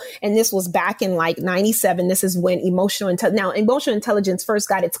 And this was back in like 97. This is when emotional intelligence first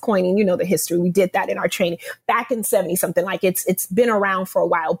got its coining. You know the history. We did that in our training back in 70 something. Like it's been around for a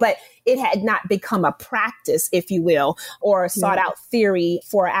while, but it had not become a practice, if you will, or a sought out theory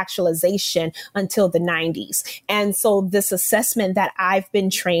for actualization until the 90s. And so this assessment that I've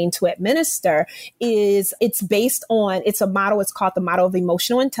been trained to administer it's based on, it's a model. It's called the model of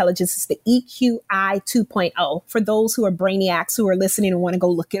emotional intelligence. It's the EQI 2.0 for those who are brainiacs, who are listening and want to go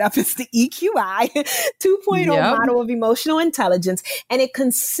look it up, it's the EQI 2.0 model of emotional intelligence. And it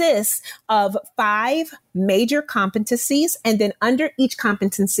consists of 5 major competencies. And then under each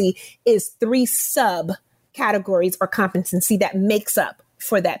competency is 3 sub categories or competency that makes up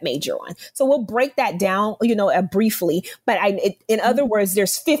for that major one. So we'll break that down, briefly. But in other words,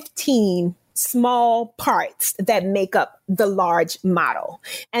 there's 15 small parts that make up the large model.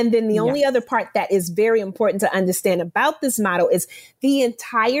 And then the only other part that is very important to understand about this model is the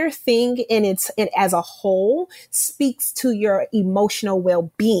entire thing as a whole speaks to your emotional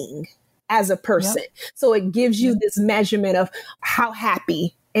well-being as a person. So it gives you this measurement of how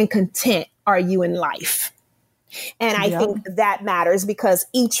happy and content are you in life. And I think that matters because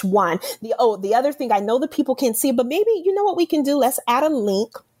each one, the other thing, I know that people can't see, but maybe you know what we can do? Let's add a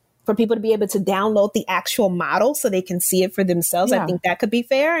link for people to be able to download the actual model so they can see it for themselves. I think that could be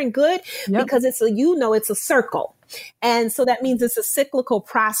fair and good because it's a circle. And so that means it's a cyclical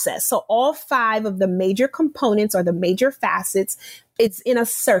process. So all 5 of the major components or the major facets, it's in a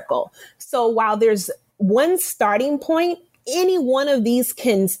circle. So while there's one starting point, any one of these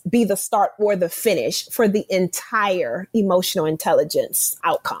can be the start or the finish for the entire emotional intelligence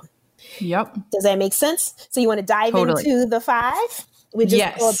outcome. Yep. Does that make sense? So you want to dive into the 5? We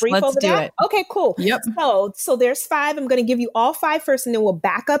just go a brief over that? Okay, cool. Yep. So there's 5. I'm going to give you all 5 first, and then we'll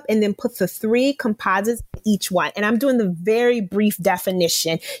back up and then put the 3 composites in each one. And I'm doing the very brief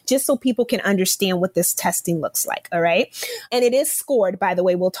definition just so people can understand what this testing looks like. All right. And it is scored, by the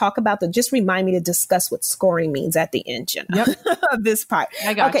way. We'll talk about just remind me to discuss what scoring means at the end, Jenna, of this part.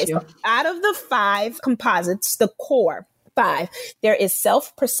 I got you. So out of the 5 composites, the core 5, there is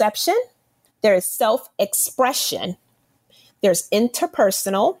self-perception, there is self-expression, there's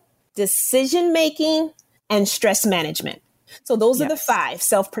interpersonal, decision-making, and stress management. So those are the 5: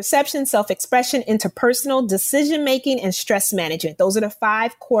 self-perception, self-expression, interpersonal, decision-making, and stress management. Those are the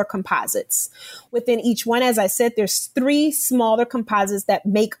 5 core composites. Within each one, as I said, there's 3 smaller composites that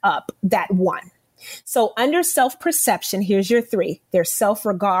make up that one. So under self-perception, here's your 3. There's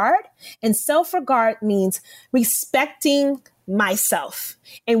self-regard, and self-regard means respecting myself.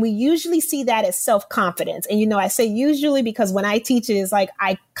 And we usually see that as self-confidence. And, I say usually because when I teach it, it's like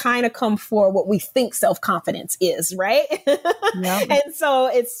I kind of come for what we think self-confidence is, right? And so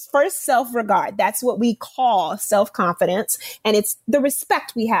it's first self-regard. That's what we call self-confidence. And it's the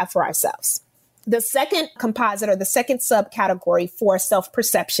respect we have for ourselves. The second composite or the second subcategory for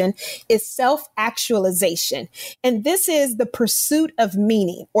self-perception is self-actualization. And this is the pursuit of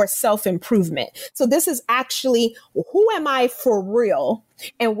meaning or self-improvement. So this is actually, who am I for real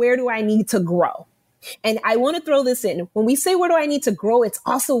and where do I need to grow? And I want to throw this in. When we say, where do I need to grow? It's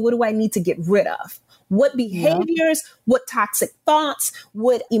also, what do I need to get rid of? What behaviors, what toxic thoughts,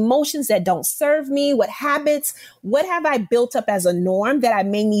 what emotions that don't serve me, what habits, what have I built up as a norm that I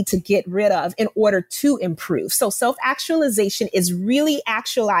may need to get rid of in order to improve? So self-actualization is really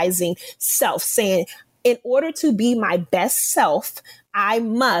actualizing self, saying, in order to be my best self, I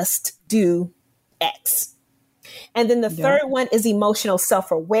must do X. And then the third one is emotional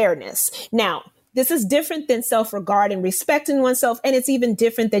self-awareness. Now, this is different than self-regard and respecting oneself. And it's even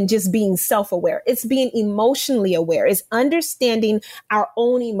different than just being self-aware. It's being emotionally aware. It's understanding our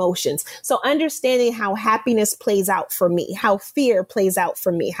own emotions. So understanding how happiness plays out for me, how fear plays out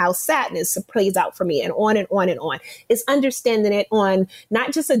for me, how sadness plays out for me, and on and on and on. It's understanding it on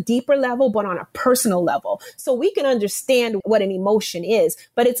not just a deeper level, but on a personal level. So we can understand what an emotion is,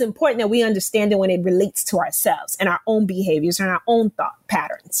 but it's important that we understand it when it relates to ourselves and our own behaviors and our own thought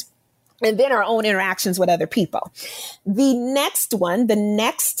patterns. And then our own interactions with other people. The next one, the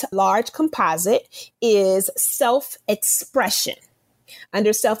next large composite is self-expression.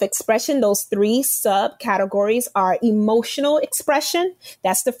 Under self-expression, those 3 subcategories are emotional expression.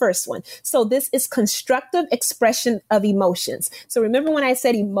 That's the first one. So this is constructive expression of emotions. So remember when I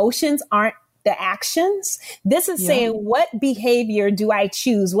said emotions aren't the actions? This is saying, what behavior do I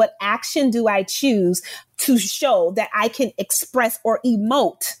choose? What action do I choose to show that I can express or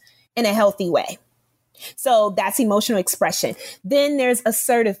emote in a healthy way? So that's emotional expression. Then there's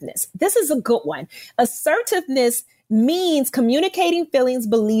assertiveness. This is a good one. Assertiveness means communicating feelings,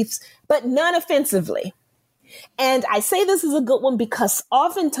 beliefs, but non-offensively. And I say this is a good one because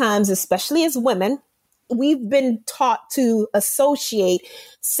oftentimes, especially as women, we've been taught to associate,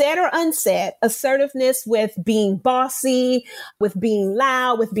 said or unsaid, assertiveness with being bossy, with being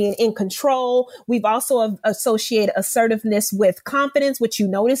loud, with being in control. We've also associated assertiveness with confidence, which you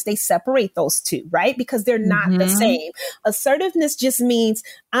notice they separate those two, right? Because they're not the same. Assertiveness just means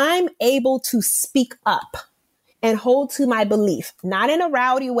I'm able to speak up and hold to my belief, not in a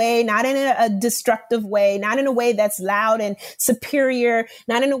rowdy way, not in a destructive way, not in a way that's loud and superior,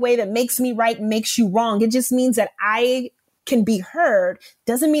 not in a way that makes me right and makes you wrong. It just means that I can be heard.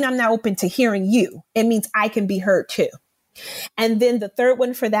 Doesn't mean I'm not open to hearing you. It means I can be heard too. And then the third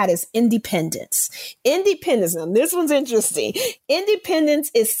one for that is independence. Independence, now this one's interesting.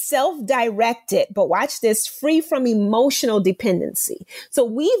 Independence is self-directed, but watch this, free from emotional dependency. So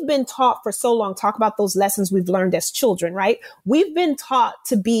we've been taught for so long, talk about those lessons we've learned as children, right? We've been taught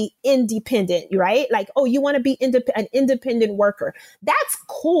to be independent, right? Like, oh, you want to be an independent worker. That's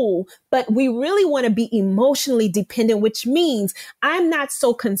cool, but we really want to be emotionally dependent, which means I'm not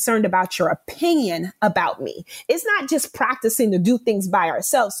so concerned about your opinion about me. It's not just practicing to do things by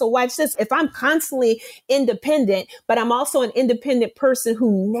ourselves. So watch this. If I'm constantly independent, but I'm also an independent person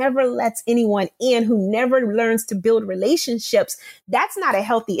who never lets anyone in, who never learns to build relationships, that's not a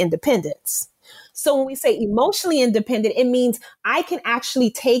healthy independence. So when we say emotionally independent, it means I can actually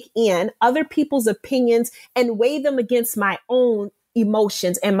take in other people's opinions and weigh them against my own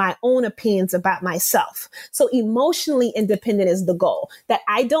emotions and my own opinions about myself. So emotionally independent is the goal, that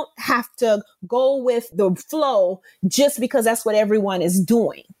I don't have to go with the flow just because that's what everyone is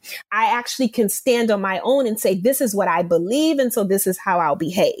doing. I actually can stand on my own and say, this is what I believe. And so this is how I'll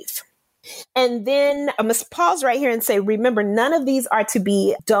behave. And then I must pause right here and say, remember, none of these are to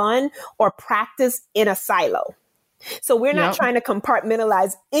be done or practiced in a silo. So we're not trying to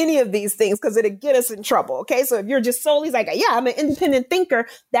compartmentalize any of these things because it'll get us in trouble. Okay. So if you're just solely like, yeah, I'm an independent thinker,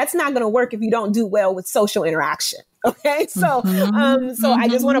 that's not going to work if you don't do well with social interaction. Okay. So, I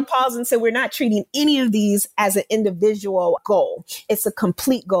just want to pause and say we're not treating any of these as an individual goal. It's a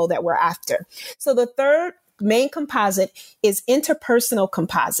complete goal that we're after. So the third main composite is interpersonal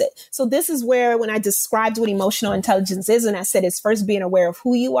composite. So this is where, when I described what emotional intelligence is, and I said it's first being aware of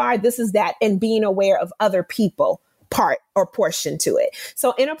who you are, this is that, and being aware of other people part or portion to it.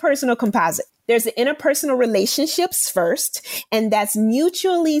 So interpersonal composite. There's the interpersonal relationships first, and that's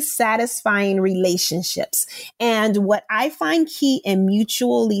mutually satisfying relationships. And what I find key in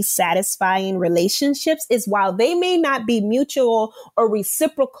mutually satisfying relationships is while they may not be mutual or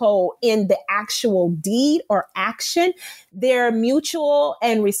reciprocal in the actual deed or action, they're mutual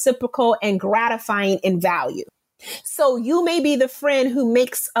and reciprocal and gratifying in value. So you may be the friend who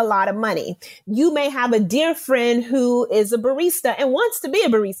makes a lot of money. You may have a dear friend who is a barista and wants to be a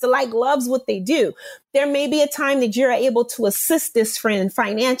barista, like loves what they do. There may be a time that you're able to assist this friend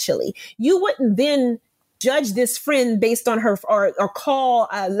financially. You wouldn't then judge this friend based on her or call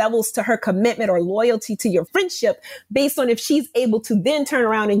levels to her commitment or loyalty to your friendship based on if she's able to then turn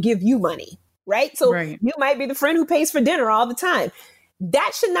around and give you money, right? So you might be the friend who pays for dinner all the time.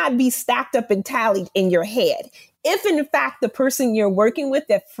 That should not be stacked up and tallied in your head. If in fact the person you're working with,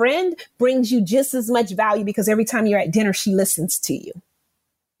 that friend, brings you just as much value because every time you're at dinner, she listens to you.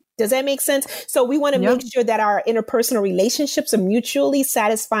 Does that make sense? So we want to make sure that our interpersonal relationships are mutually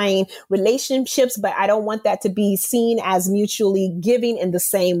satisfying relationships, but I don't want that to be seen as mutually giving in the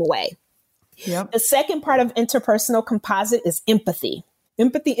same way. The second part of interpersonal composite is empathy.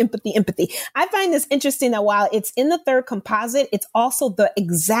 Empathy. I find this interesting that while it's in the third composite, it's also the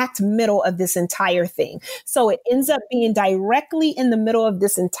exact middle of this entire thing. So it ends up being directly in the middle of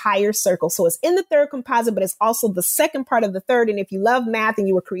this entire circle. So it's in the third composite, but it's also the second part of the third. And if you love math and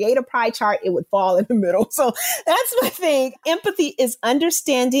you would create a pie chart, it would fall in the middle. So that's my thing. Empathy is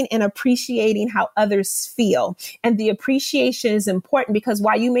understanding and appreciating how others feel. And the appreciation is important because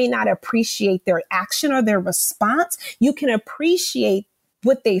while you may not appreciate their action or their response, you can appreciate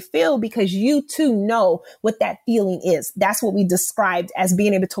what they feel because you too know what that feeling is. That's what we described as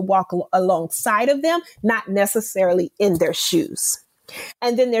being able to walk alongside of them, not necessarily in their shoes.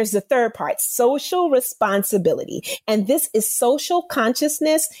 And then there's the third part, social responsibility. And this is social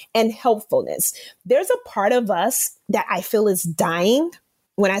consciousness and helpfulness. There's a part of us that I feel is dying.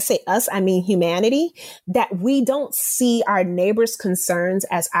 When I say us, I mean humanity, that we don't see our neighbors' concerns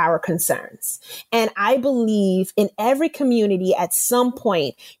as our concerns. And I believe in every community at some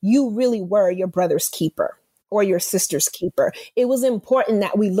point, you really were your brother's keeper or your sister's keeper. It was important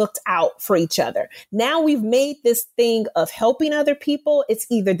that we looked out for each other. Now we've made this thing of helping other people. It's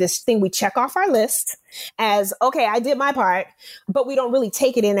either this thing we check off our list as, okay, I did my part, but we don't really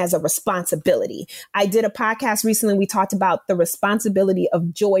take it in as a responsibility. I did a podcast recently. We talked about the responsibility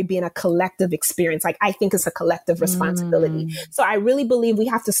of joy being a collective experience. Like, I think it's a collective responsibility. So I really believe we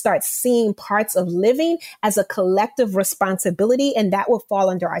have to start seeing parts of living as a collective responsibility, and that will fall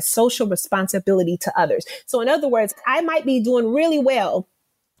under our social responsibility to others. So in other words, I might be doing really well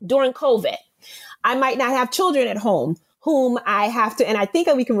during COVID. I might not have children at home whom I have to, and I think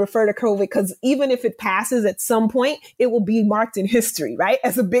we can refer to COVID because even if it passes at some point, it will be marked in history, right?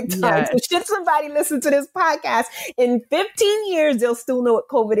 As a big time. Yes. So should somebody listen to this podcast in 15 years, they'll still know what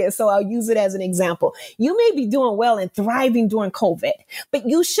COVID is. So I'll use it as an example. You may be doing well and thriving during COVID, but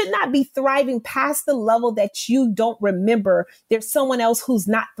you should not be thriving past the level that you don't remember there's someone else who's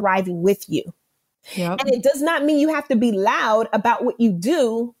not thriving with you. Yep. And it does not mean you have to be loud about what you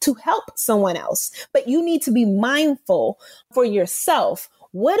do to help someone else, but you need to be mindful for yourself.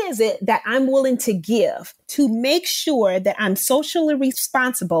 What is it that I'm willing to give to make sure that I'm socially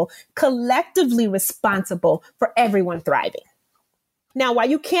responsible, collectively responsible for everyone thriving? Now, while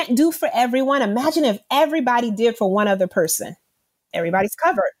you can't do for everyone, imagine if everybody did for one other person. Everybody's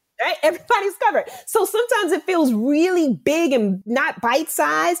covered. Right? Everybody's covered. So sometimes it feels really big and not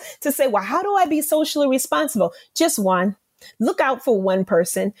bite-sized to say, well, how do I be socially responsible? Just one. Look out for one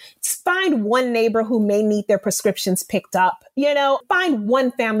person. Find one neighbor who may need their prescriptions picked up. Find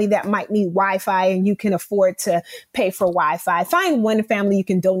one family that might need Wi-Fi and you can afford to pay for Wi-Fi. Find one family you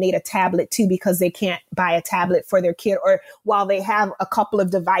can donate a tablet to because they can't buy a tablet for their kid, or while they have a couple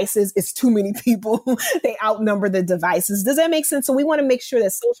of devices, it's too many people. They outnumber the devices. Does that make sense? So we want to make sure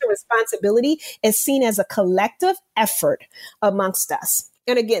that social responsibility is seen as a collective effort amongst us.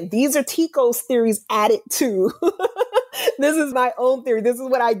 And again, these are Tico's theories added to. This is my own theory. This is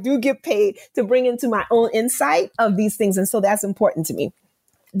what I do get paid to bring into my own insight of these things. And so that's important to me.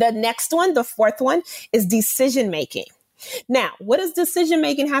 The next one, the fourth one, is decision making. Now, what does decision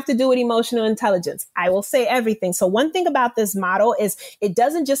making have to do with emotional intelligence? I will say everything. So one thing about this model is it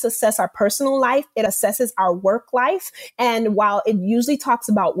doesn't just assess our personal life, it assesses our work life. And while it usually talks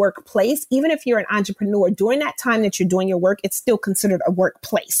about workplace, even if you're an entrepreneur, during that time that you're doing your work, it's still considered a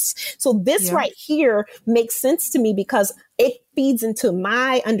workplace. So this right here makes sense to me because it feeds into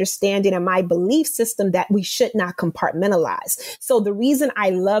my understanding and my belief system that we should not compartmentalize. So the reason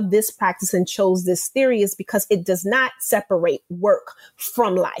I love this practice and chose this theory is because it does not separate work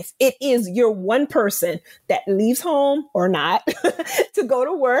from life. It is your one person that leaves home or not to go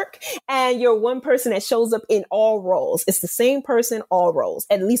to work, and you're one person that shows up in all roles. It's the same person, all roles.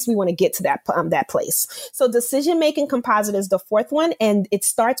 At least we want to get to that place. So decision-making composite is the fourth one, and it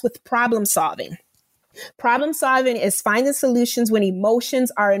starts with problem solving. Problem solving is finding solutions when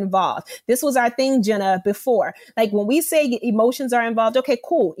emotions are involved. This was our thing, Jenna, before. Like when we say emotions are involved, okay,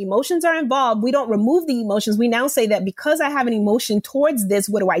 cool. Emotions are involved. We don't remove the emotions. We now say that because I have an emotion towards this,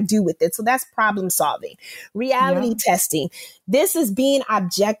 what do I do with it? So that's problem solving. Reality testing. This is being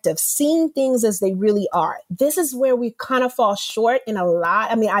objective, seeing things as they really are. This is where we kind of fall short in a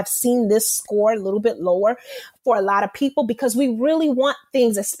lot. I mean, I've seen this score a little bit lower for a lot of people because we really want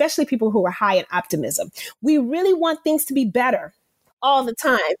things, especially people who are high in optimism. We really want things to be better all the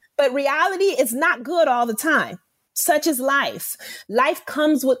time, but reality is not good all the time. Such is life. Life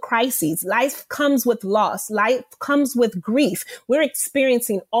comes with crises. Life comes with loss. Life comes with grief. We're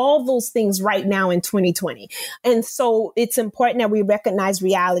experiencing all those things right now in 2020. And so it's important that we recognize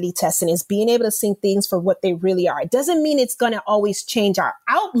reality testing is being able to see things for what they really are. It doesn't mean it's going to always change our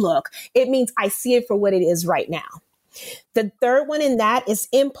outlook. It means I see it for what it is right now. The third one in that is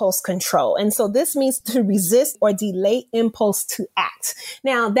impulse control. And so this means to resist or delay impulse to act.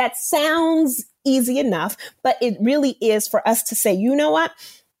 Now that sounds easy enough, but it really is for us to say, you know what?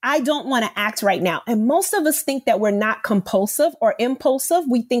 I don't want to act right now. And most of us think that we're not compulsive or impulsive.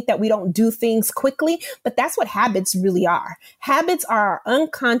 We think that we don't do things quickly, but that's what habits really are. Habits are our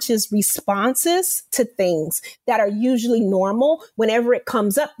unconscious responses to things that are usually normal. Whenever it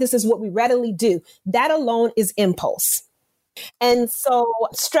comes up, this is what we readily do. That alone is impulse. And so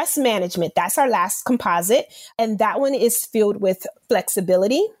stress management, that's our last composite. And that one is filled with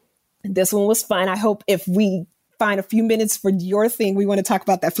flexibility. This one was fun. I hope if we find a few minutes for your thing, we want to talk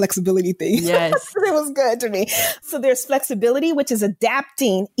about that flexibility thing. Yes. It was good to me. So there's flexibility, which is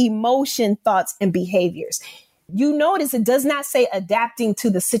adapting emotion, thoughts, and behaviors. You notice it does not say adapting to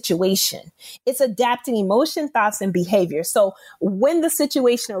the situation. It's adapting emotion, thoughts, and behavior. So when the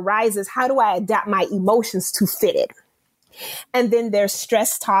situation arises, how do I adapt my emotions to fit it? And then there's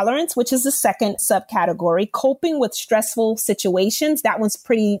stress tolerance, which is the second subcategory, coping with stressful situations. That one's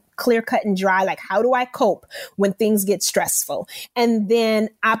pretty clear cut and dry. Like, how do I cope when things get stressful? And then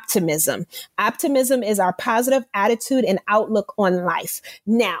optimism. Optimism is our positive attitude and outlook on life.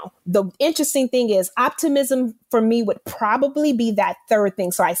 Now, the interesting thing is optimism for me would probably be that third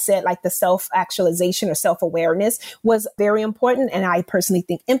thing. So I said like the self-actualization or self-awareness was very important. And I personally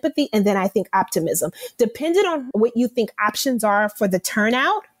think empathy. And then I think optimism. Depending on what you think options are for the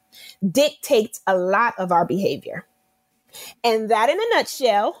turnout, dictates a lot of our behavior. And that in a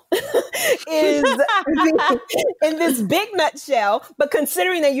nutshell is in this big nutshell, but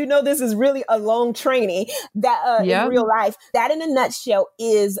considering that, this is really a long training that in real life, that in a nutshell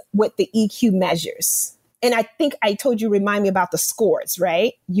is what the EQ measures. And I think I told you, remind me about the scores,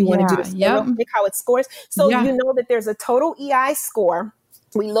 right? You want to do the score real quick, how it scores. So you know that there's a total EI score.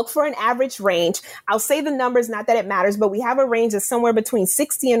 We look for an average range. I'll say the numbers, not that it matters, but we have a range of somewhere between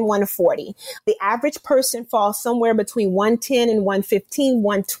 60 and 140. The average person falls somewhere between 110 and 115,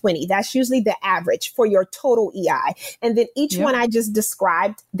 120. That's usually the average for your total EI. And then each one I just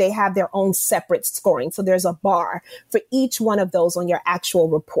described, they have their own separate scoring. So there's a bar for each one of those on your actual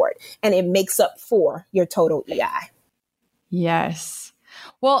report, and it makes up for your total EI. Yes.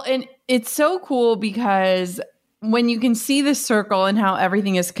 Well, and it's so cool because when you can see the circle and how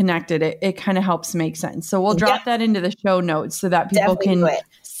everything is connected, it kind of helps make sense. So we'll drop that into the show notes so that people can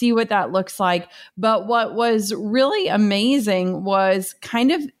see what that looks like. But what was really amazing was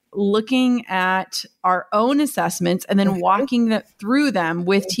kind of looking at our own assessments and then walking through them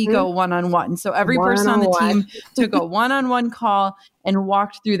with Tico one-on-one. So every person on the team took a one-on-one call and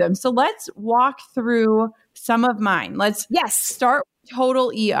walked through them. So let's walk through some of mine. Let's start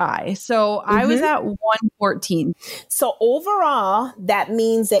total EI. So I was at 114. So overall, that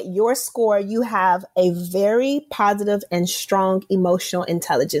means that your score, you have a very positive and strong emotional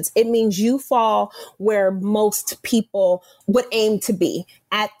intelligence. It means you fall where most people would aim to be,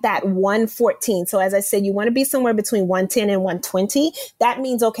 at that 114. So as I said, you want to be somewhere between 110 and 120. That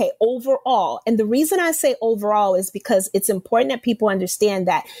means, okay, overall. And the reason I say overall is because it's important that people understand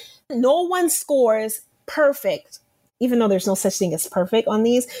that no one scores perfect. Even though there's no such thing as perfect on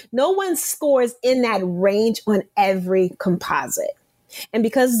these, no one scores in that range on every composite. And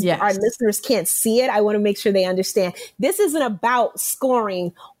because our listeners can't see it, I want to make sure they understand this isn't about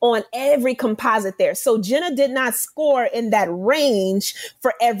scoring on every composite there. So Jenna did not score in that range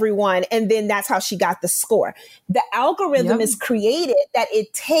for everyone. And then that's how she got the score. The algorithm is created that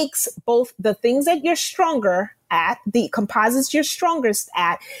it takes both the things that you're stronger at, the composites you're strongest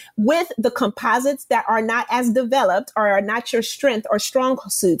at, with the composites that are not as developed or are not your strength or strong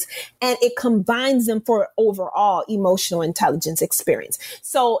suits. And it combines them for overall emotional intelligence experience.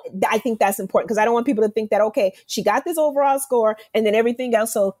 So I think that's important because I don't want people to think that, okay, she got this overall score and then everything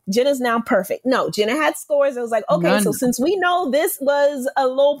else. So Jenna's now perfect. No, Jenna had scores. It was like, okay, so since we know this was a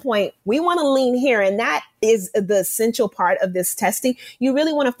low point, we want to lean here. And that is the essential part of this testing. You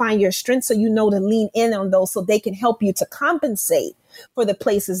really want to find your strengths so you know to lean in on those so they can help you to compensate for the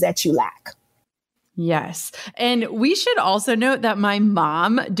places that you lack. Yes. And we should also note that my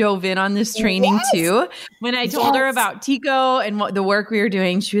mom dove in on this training too. When I told her about Tico and what the work we were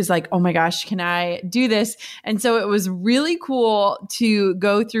doing, she was like, oh my gosh, can I do this? And so it was really cool to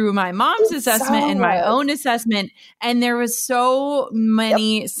go through my mom's assessment and my own assessment. And there was so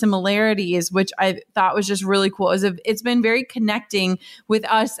many similarities, which I thought was just really cool. It's been very connecting with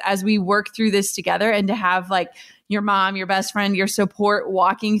us as we work through this together, and to have like your mom, your best friend, your support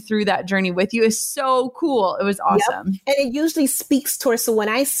walking through that journey with you is so cool. It was awesome. And it usually speaks towards, so when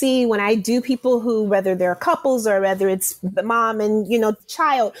I do people who, whether they're couples or whether it's the mom and,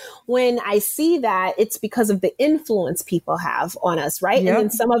 child, when I see that, it's because of the influence people have on us, right? And then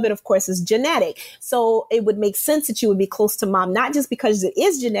some of it, of course, is genetic. So it would make sense that you would be close to mom, not just because it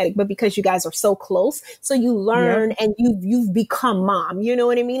is genetic, but because you guys are so close. So you learn and you've become mom, you know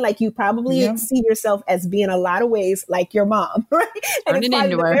what I mean? Like you probably see yourself as being a lot of ways like your mom, right? And it's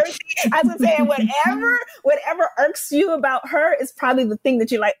into her. I was saying, whatever irks you about her is probably the thing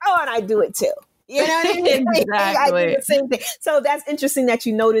that you're like, oh, and I do it too. You know what I mean? Exactly. I do the same thing. So that's interesting that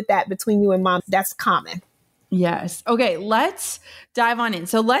you noted that between you and mom. That's common. Yes. Okay, let's dive on in.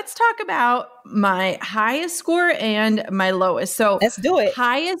 So let's talk about my highest score and my lowest. So let's do it.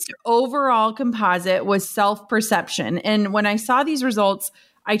 Highest overall composite was self-perception. And when I saw these results,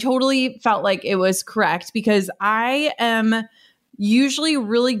 I totally felt like it was correct because I am usually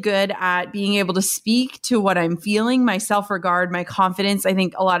really good at being able to speak to what I'm feeling, my self-regard, my confidence. I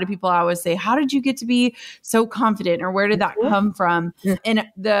think a lot of people always say, how did you get to be so confident, or where did that come from? And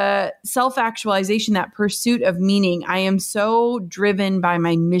the self-actualization, that pursuit of meaning, I am so driven by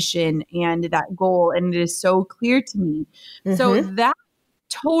my mission and that goal, and it is so clear to me. So that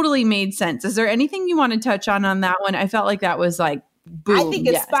totally made sense. Is there anything you want to touch on that one? I felt like that was like Boom. I think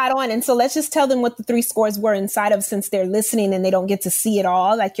it's spot on. And so let's just tell them what the 3 scores were inside of, since they're listening and they don't get to see it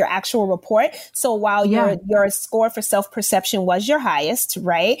all, like your actual report. So while your score for self-perception was your highest,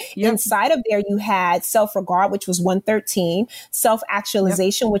 right? Yep. Inside of there, you had self-regard, which was 113,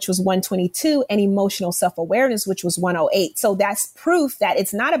 self-actualization, which was 122, and emotional self-awareness, which was 108. So that's proof that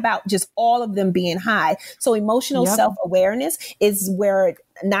it's not about just all of them being high. So emotional self-awareness is where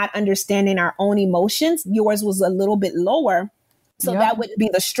not understanding our own emotions, yours was a little bit lower. So that would be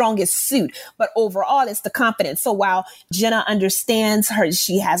the strongest suit. But overall, it's the confidence. So while Jenna understands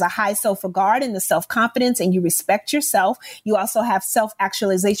she has a high self-regard and the self-confidence, and you respect yourself, you also have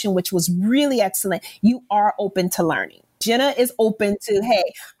self-actualization, which was really excellent. You are open to learning. Jenna is open to, hey,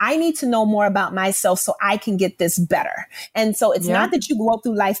 I need to know more about myself so I can get this better. And so it's not that you go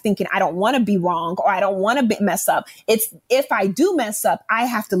through life thinking, I don't want to be wrong or I don't want to mess up. It's if I do mess up, I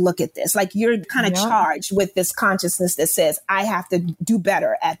have to look at this. Like you're kind of charged with this consciousness that says, I have to do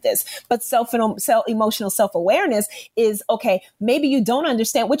better at this. But emotional self-awareness is, okay, maybe you don't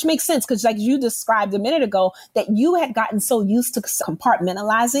understand, which makes sense because like you described a minute ago, that you had gotten so used to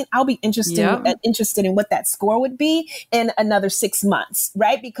compartmentalizing. I'll be interested in what that score would be in another 6 months,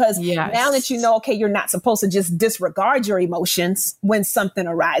 right? Because now that you know, okay, you're not supposed to just disregard your emotions when something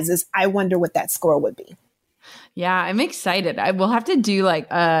arises. I wonder what that score would be. Yeah, I'm excited. I will have to do like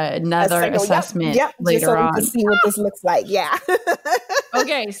another assessment later just so on. We can see what this looks like. Yeah.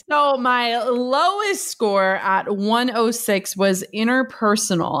 Okay, so my lowest score at 106 was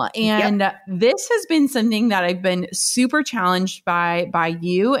interpersonal. And this has been something that I've been super challenged by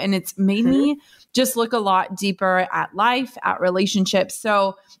you. And it's made me just look a lot deeper at life, at relationships.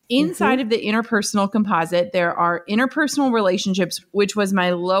 So inside of the interpersonal composite, there are interpersonal relationships, which was my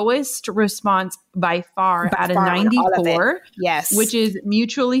lowest response by far at a 94. Yes. Which is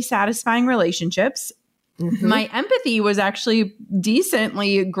mutually satisfying relationships. My empathy was actually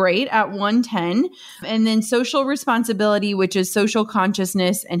decently great at 110. And then social responsibility, which is social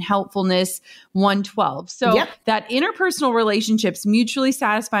consciousness and helpfulness, 112. So that interpersonal relationships, mutually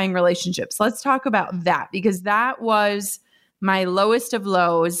satisfying relationships, let's talk about that because that was my lowest of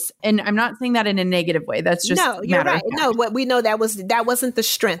lows. And I'm not saying that in a negative way. That's just no, you're right. No, what we know that wasn't the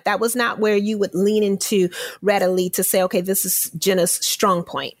strength. That was not where you would lean into readily to say, okay, this is Jenna's strong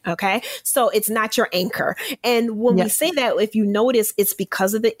point. Okay. So it's not your anchor. And when we say that, if you notice, it's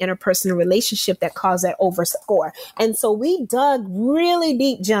because of the interpersonal relationship that caused that overscore. And so we dug really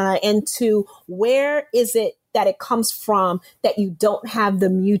deep, Jenna, into where is it that it comes from that you don't have the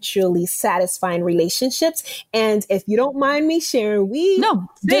mutually satisfying relationships. And if you don't mind me sharing, we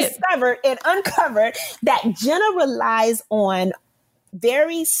discovered and uncovered that Jenna relies on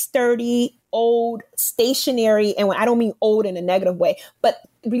very sturdy, old, stationary, and I don't mean old in a negative way, but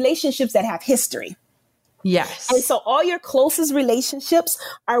relationships that have history. Yes. And so all your closest relationships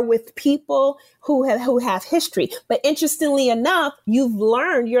are with people who have history. But interestingly enough, you're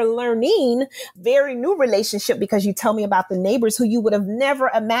learning very new relationship because you tell me about the neighbors who you would have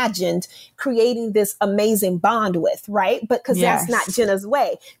never imagined creating this amazing bond with, right? But because that's not Jenna's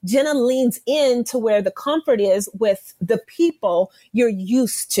way. Jenna leans into where the comfort is with the people you're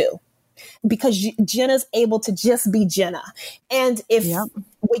used to. Because Jenna's able to just be Jenna. And if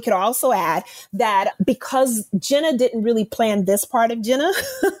we could also add that because Jenna didn't really plan this part of Jenna,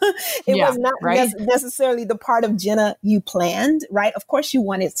 it was not necessarily the part of Jenna you planned, right? Of course you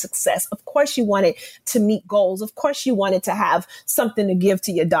wanted success. Of course you wanted to meet goals. Of course you wanted to have something to give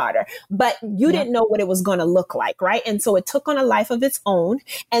to your daughter, but you didn't know what it was going to look like, right? And so it took on a life of its own.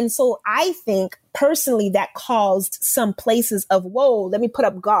 And so I think personally that caused some places of, whoa, let me put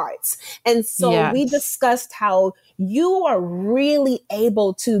up guards. And so we discussed how you are really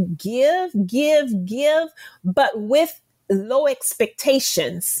able to give, but with low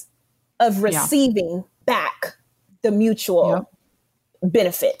expectations of receiving back the mutual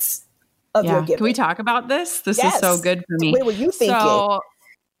benefits of your giving. Can we talk about this? This is so good for me. What were you thinking? So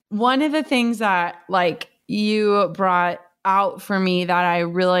one of the things that like you brought out for me that I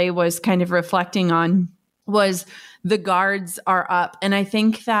really was kind of reflecting on was the guards are up. And I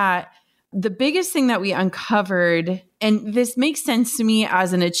think that the biggest thing that we uncovered, and this makes sense to me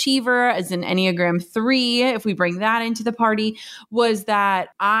as an achiever, as an Enneagram 3, if we bring that into the party, was that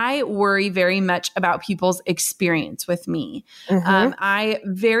I worry very much about people's experience with me. I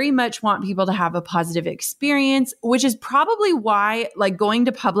very much want people to have a positive experience, which is probably why like going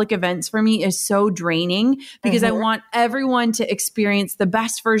to public events for me is so draining because I want everyone to experience the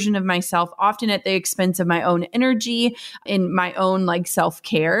best version of myself, often at the expense of my own energy and my own like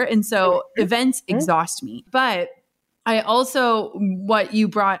self-care. And so events exhaust me. But I also, what you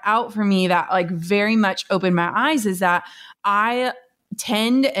brought out for me that like very much opened my eyes is that I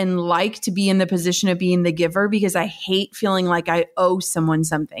tend and like to be in the position of being the giver because I hate feeling like I owe someone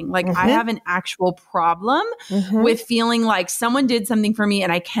something. Like I have an actual problem with feeling like someone did something for me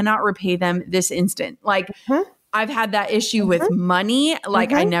and I cannot repay them this instant. Like I've had that issue with money.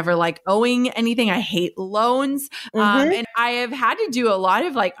 Like I never like owing anything. I hate loans. And I have had to do a lot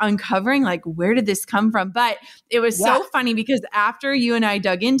of like uncovering, like, where did this come from? But it was so funny because after you and I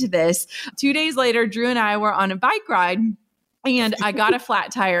dug into this, 2 days later, Drew and I were on a bike ride. And I got a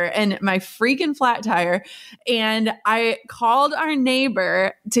flat tire and my freaking flat tire. And I called our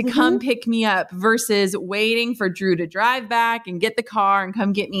neighbor to come pick me up versus waiting for Drew to drive back and get the car and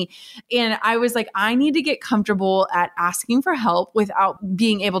come get me. And I was like, I need to get comfortable at asking for help without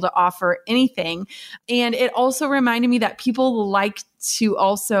being able to offer anything. And it also reminded me that people like to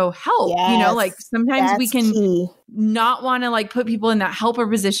also help, you know, like sometimes we can not want to like put people in that helper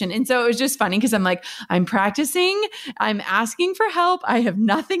position. And so it was just funny because I'm like, I'm practicing, I'm asking for help. I have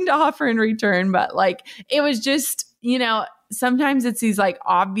nothing to offer in return, but like, it was just, you know, sometimes it's these like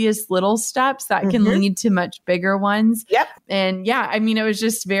obvious little steps that can lead to much bigger ones. And yeah, I mean, it was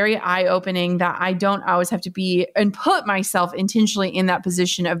just very eye-opening that I don't always have to be and put myself intentionally in that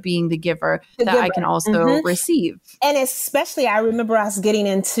position of being the giver, I can also receive. And especially, I remember us getting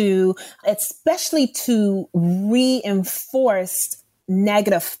into, especially to reinforce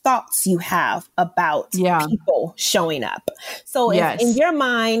negative thoughts you have about people showing up. So if in your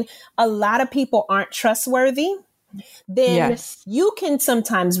mind, a lot of people aren't trustworthy, then you can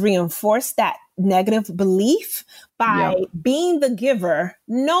sometimes reinforce that negative belief by being the giver,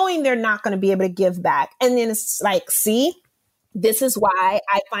 knowing they're not going to be able to give back. And then it's like, see, this is why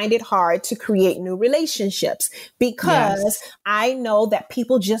I find it hard to create new relationships, because I know that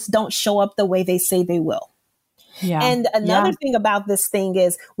people just don't show up the way they say they will. And another thing about this thing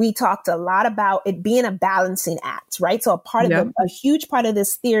is we talked a lot about it being a balancing act, right? So a huge part of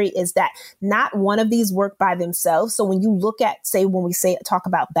this theory is that not one of these work by themselves. So when you look at, when we talk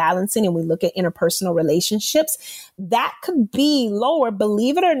about balancing and we look at interpersonal relationships, that could be lower,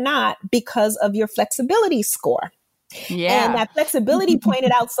 believe it or not, because of your flexibility score. And that flexibility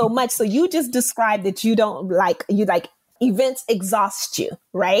pointed out so much. So you just described that you like events exhaust you,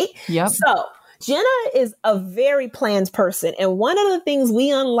 right? So Jenna is a very planned person. And one of the things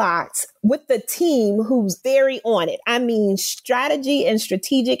we unlocked with the team who's very on it, I mean, strategy and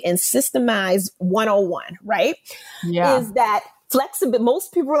strategic and systemized 101, right? Is that flexible.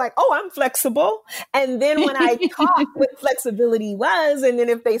 Most people are like, oh, I'm flexible. And then when I taught what flexibility was, and then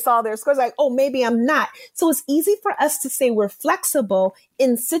if they saw their scores, like, oh, maybe I'm not. So it's easy for us to say we're flexible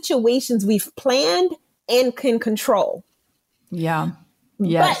in situations we've planned and can control.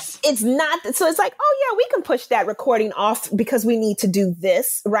 But it's not. So it's like, oh, yeah, we can push that recording off because we need to do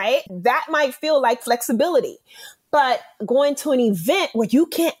this, right? That might feel like flexibility. But going to an event where you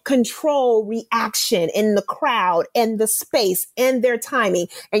can't control reaction in the crowd and the space and their timing,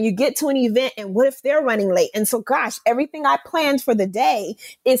 and you get to an event and what if they're running late? And so, gosh, everything I planned for the day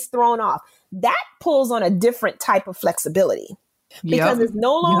is thrown off. That pulls on a different type of flexibility. Because it's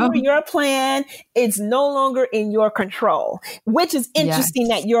no longer your plan. It's no longer in your control, which is interesting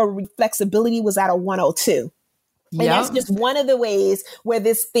that your flexibility was at a 102. And that's just one of the ways where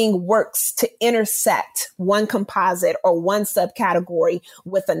this thing works to intersect one composite or one subcategory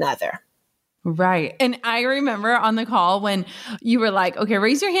with another. Right. And I remember on the call when you were like, okay,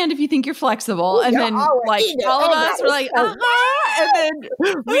 raise your hand if you think you're flexible. And then like all of us were like, and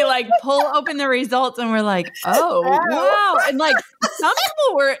then we like pull open the results and we're like, oh, wow. And like some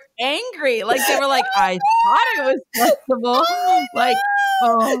people were angry. Like they were like, I thought it was flexible. Like,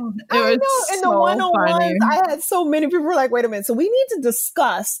 oh, it was in the one-on-ones, I had so many people were like, wait a minute. So we need to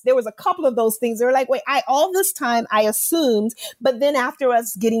discuss. There was a couple of those things. They were like, wait, all this time I assumed, but then after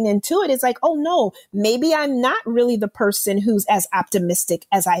us getting into it, it's like, oh no, maybe I'm not really the person who's as optimistic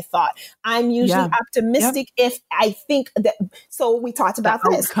as I thought. I'm usually optimistic if I think that. So we talked about the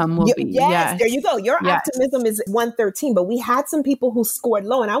this. Outcome will be. Yes, there you go. Your optimism is 113, but we had some people who scored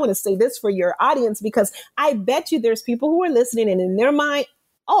low. And I want to say this for your audience, because I bet you there's people who are listening and in their mind,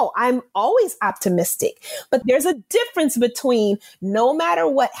 oh, I'm always optimistic. But there's a difference between no matter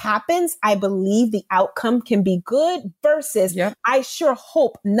what happens, I believe the outcome can be good versus I sure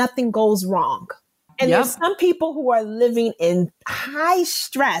hope nothing goes wrong. And there's some people who are living in high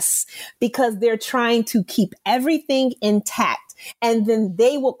stress because they're trying to keep everything intact. And then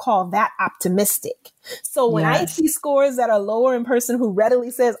they will call that optimistic. So when I see scores that are lower in person who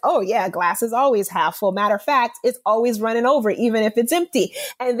readily says, oh yeah, glass is always half full. Matter of fact, it's always running over, even if it's empty.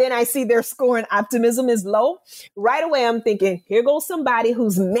 And then I see their score in optimism is low. Right away, I'm thinking, here goes somebody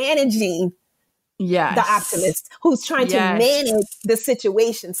who's managing the optimist, who's trying to manage the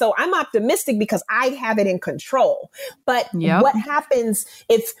situation. So I'm optimistic because I have it in control. But what happens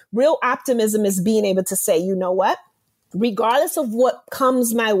if real optimism is being able to say, you know what? Regardless of what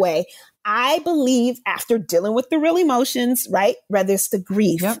comes my way, I believe after dealing with the real emotions, right? Whether it's the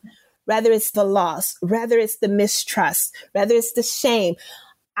grief, whether it's the loss, whether it's the mistrust, whether it's the shame,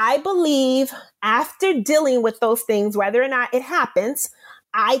 I believe after dealing with those things, whether or not it happens,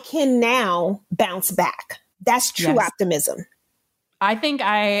 I can now bounce back. That's true optimism. I think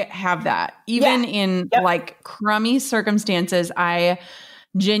I have that. Even in like crummy circumstances, I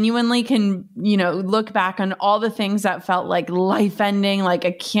genuinely can, look back on all the things that felt like life ending. Like,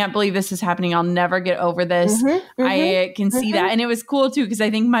 I can't believe this is happening. I'll never get over this. I can see that. And it was cool too, because I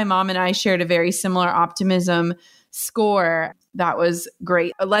think my mom and I shared a very similar optimism score. That was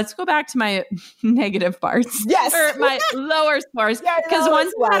great. Let's go back to my negative parts. Yes. Or my lower scores. Because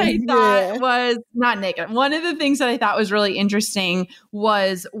one thing that I thought was not negative. One of the things that I thought was really interesting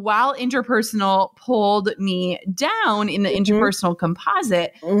was while interpersonal pulled me down in the interpersonal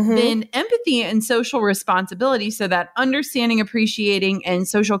composite, then empathy and social responsibility, so that understanding, appreciating, and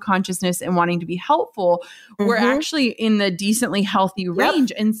social consciousness and wanting to be helpful were actually in the decently healthy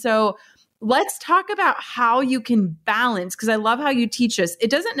range. And so let's talk about how you can balance, because I love how you teach us.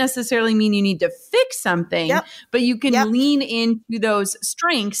 It doesn't necessarily mean you need to fix something, but you can lean into those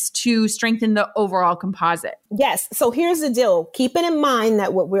strengths to strengthen the overall composite. Yes. So here's the deal. Keeping in mind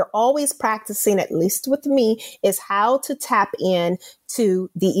that what we're always practicing, at least with me, is how to tap in to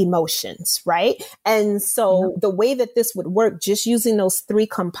the emotions, right? And so the way that this would work, just using those three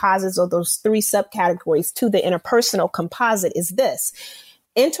composites or those three subcategories to the interpersonal composite is this.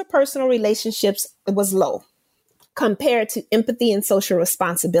 Interpersonal relationships was low compared to empathy and social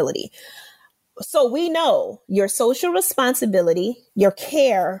responsibility. So we know your social responsibility, your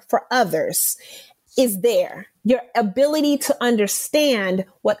care for others is there. Your ability to understand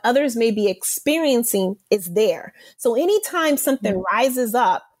what others may be experiencing is there. So anytime something rises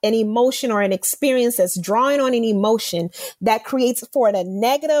up, an emotion or an experience that's drawing on an emotion that creates for it a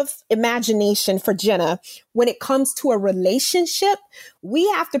negative imagination for Jenna, when it comes to a relationship, we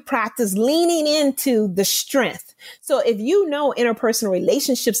have to practice leaning into the strength. So if you know interpersonal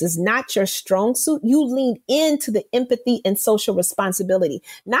relationships is not your strong suit, you lean into the empathy and social responsibility,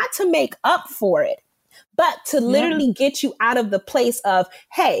 not to make up for it, but to literally get you out of the place of,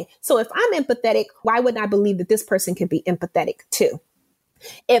 hey, so if I'm empathetic, why wouldn't I believe that this person can be empathetic too?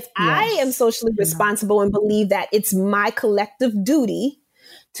 If I am socially responsible and believe that it's my collective duty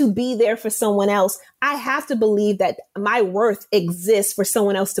to be there for someone else, I have to believe that my worth exists for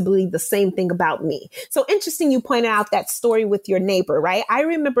someone else to believe the same thing about me. So interesting you pointed out that story with your neighbor, right? I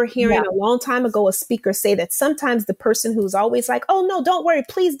remember hearing a long time ago a speaker say that sometimes the person who's always like, oh no, don't worry,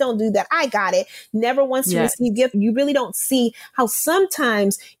 please don't do that, I got it, never wants to receive gift. You really don't see how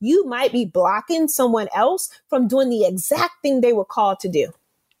sometimes you might be blocking someone else from doing the exact thing they were called to do.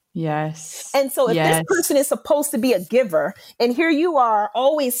 Yes. And so if this person is supposed to be a giver, and here you are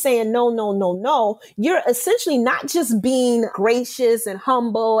always saying, no, no, no, no, you're essentially not just being gracious and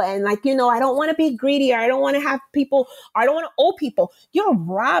humble and like, I don't want to be greedy, or I don't want to have people, or I don't want to owe people. You're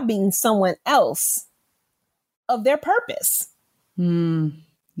robbing someone else of their purpose. Yes.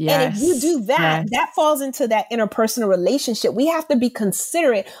 And if you do that, that falls into that interpersonal relationship. We have to be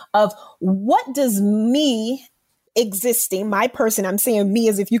considerate of what does me existing, my person, I'm saying me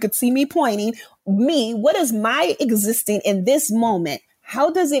as if you could see me pointing, me, what is my existing in this moment? How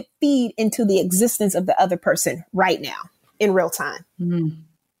does it feed into the existence of the other person right now in real time?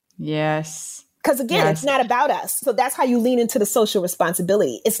 Yes. Because again, it's not about us. So that's how you lean into the social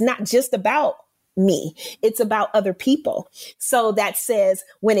responsibility. It's not just about me. It's about other people. So that says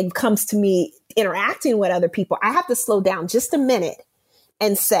when it comes to me interacting with other people, I have to slow down just a minute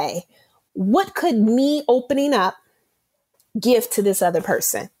and say, what could me opening up give to this other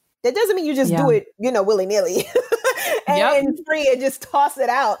person? That doesn't mean you just do it, willy-nilly and free and just toss it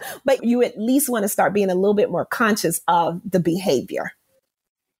out. But you at least want to start being a little bit more conscious of the behavior.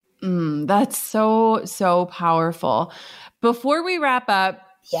 That's so, so powerful. Before we wrap up,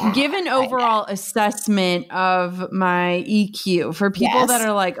 give an overall assessment of my EQ for people that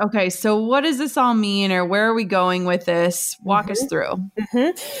are like, okay, so what does this all mean, or where are we going with this? Walk us through.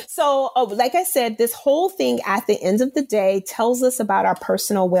 So, like I said, this whole thing at the end of the day tells us about our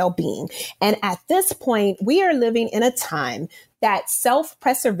personal well-being. And at this point, we are living in a time that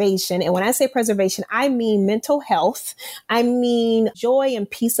self-preservation, and when I say preservation, I mean mental health, I mean joy and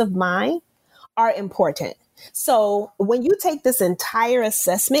peace of mind, are important. So when you take this entire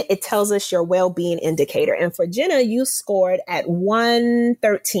assessment, it tells us your well-being indicator. And for Jenna, you scored at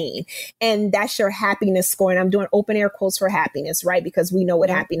 113, and that's your happiness score. And I'm doing open air quotes for happiness, right? Because we know what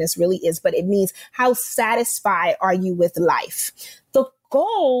happiness really is, but it means how satisfied are you with life? The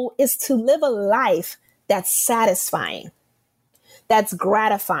goal is to live a life that's satisfying, that's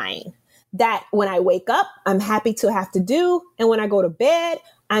gratifying, that when I wake up, I'm happy to have to do. And when I go to bed,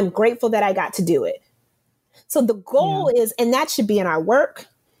 I'm grateful that I got to do it. So the goal is, and that should be in our work,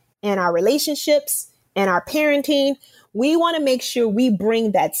 in our relationships, and our parenting. We want to make sure we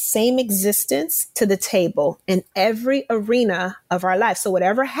bring that same existence to the table in every arena of our life. So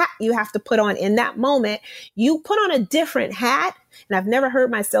whatever hat you have to put on in that moment, you put on a different hat. And I've never heard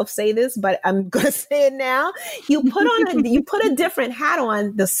myself say this, but I'm going to say it now. You put a different hat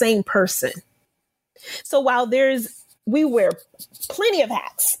on the same person. So while we wear plenty of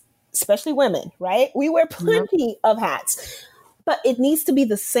hats, especially women, right? We wear plenty of hats, but it needs to be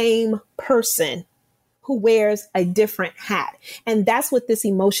the same person who wears a different hat. And that's what this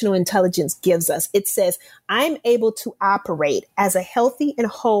emotional intelligence gives us. It says, I'm able to operate as a healthy and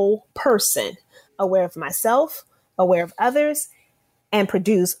whole person, aware of myself, aware of others, and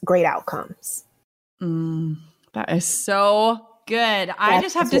produce great outcomes. That is so good. I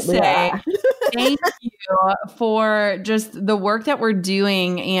just have to say thank you for just the work that we're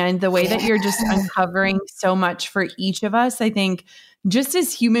doing and the way that you're just uncovering so much for each of us. I think just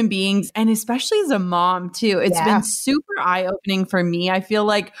as human beings, and especially as a mom too, it's been super eye-opening for me. I feel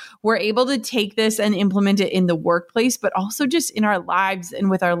like we're able to take this and implement it in the workplace, but also just in our lives and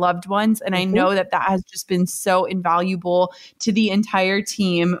with our loved ones. And I know that has just been so invaluable to the entire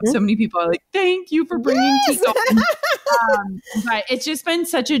team. So many people are like, thank you for bringing Tico. But it's just been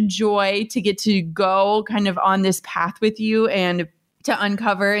such a joy to get to go kind of on this path with you and to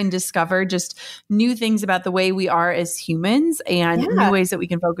uncover and discover just new things about the way we are as humans and new ways that we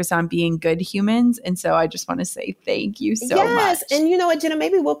can focus on being good humans. And so I just want to say thank you so much. And you know what, Jenna,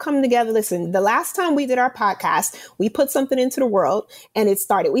 maybe we'll come together. Listen, the last time we did our podcast, we put something into the world and it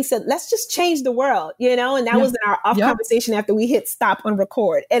started. We said, let's just change the world, and that was in our off conversation after we hit stop on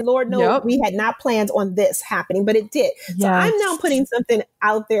record. And Lord knows we had not planned on this happening, but it did. So I'm now putting something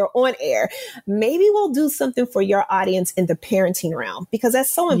out there on air. Maybe we'll do something for your audience in the parenting realm, because that's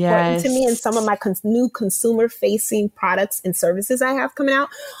so important to me. And some of my new consumer facing products and services I have coming out,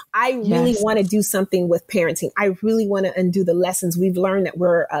 I really want to do something with parenting. I really want to undo the lessons we've learned that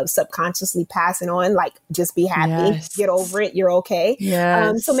we're subconsciously passing on, like just be happy, get over it, you're okay.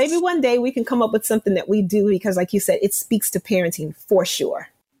 So maybe one day we can come up with something that we do, because like you said, it speaks to parenting for sure.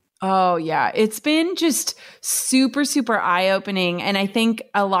 Oh, yeah. It's been just super, super eye-opening. And I think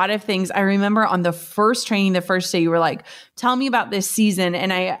a lot of things, I remember on the first training, the first day, you were like, tell me about this season.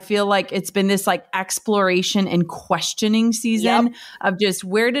 And I feel like it's been this like exploration and questioning season of just,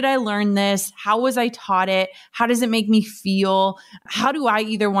 where did I learn this? How was I taught it? How does it make me feel? How do I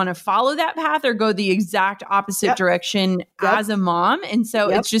either want to follow that path or go the exact opposite direction as a mom? And so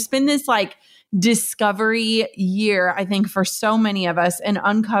it's just been this like discovery year, I think, for so many of us, and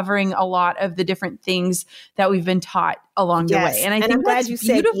uncovering a lot of the different things that we've been taught along the way. And I think I'm glad you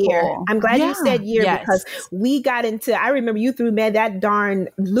said year. I'm glad you said year, because we got into, I remember you threw me that darn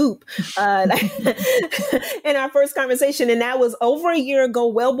loop in our first conversation. And that was over a year ago,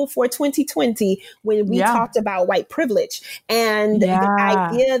 well before 2020, when we talked about white privilege and the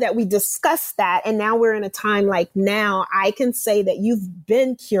idea that we discussed that. And now we're in a time like now, I can say that you've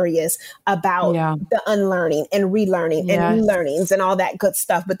been curious about the unlearning and relearning and relearnings and all that good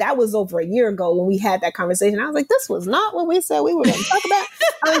stuff. But that was over a year ago when we had that conversation. I was like, this was not what we said we were going to talk about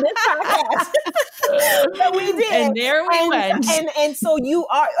on this podcast. But we did. And there we went. And so you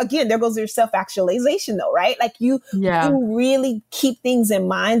are, again, there goes your self-actualization though, right? Like you really keep things in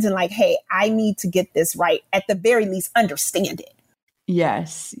mind and like, hey, I need to get this right. At the very least, understand it.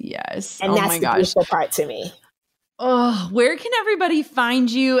 Yes. And that's the beautiful part to me. Oh, where can everybody find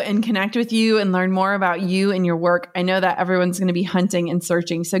you and connect with you and learn more about you and your work? I know that everyone's going to be hunting and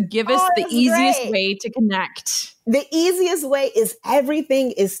searching. So give us the easiest way to connect. The easiest way is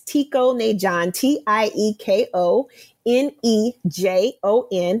everything is Tico Nejon, TIEKO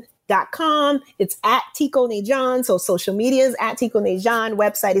NEJON TicoNajan.com. It's at Tico Najan. So social media is at Tico Najan.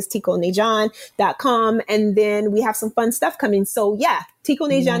 Website is TicoNajan.com. And then we have some fun stuff coming. So yeah,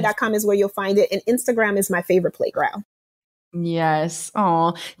 TicoNajan.com is where you'll find it. And Instagram is my favorite playground. Yes.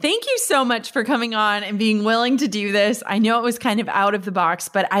 Oh, thank you so much for coming on and being willing to do this. I know it was kind of out of the box,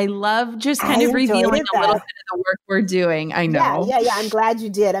 but I love just kind of revealing a little bit of the work we're doing. I know. Yeah. I'm glad you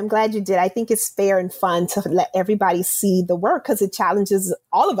did. I think it's fair and fun to let everybody see the work because it challenges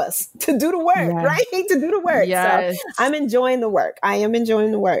all of us to do the work, right? To do the work. Yes. So I'm enjoying the work. I am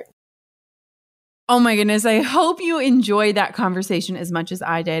enjoying the work. Oh my goodness. I hope you enjoyed that conversation as much as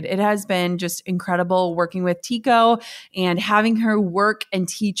I did. It has been just incredible working with Tico and having her work and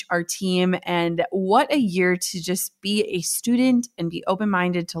teach our team. And what a year to just be a student and be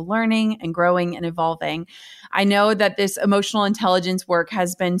open-minded to learning and growing and evolving. I know that this emotional intelligence work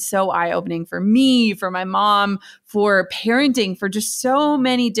has been so eye-opening for me, for my mom, for parenting, for just so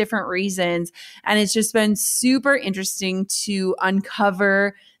many different reasons. And it's just been super interesting to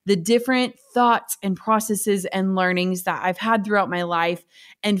uncover the different thoughts and processes and learnings that I've had throughout my life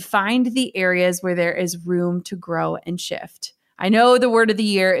and find the areas where there is room to grow and shift. I know the word of the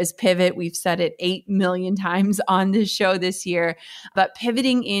year is pivot. We've said it 8 million times on this show this year, but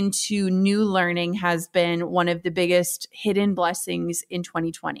pivoting into new learning has been one of the biggest hidden blessings in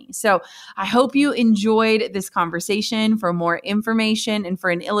 2020. So I hope you enjoyed this conversation. For more information and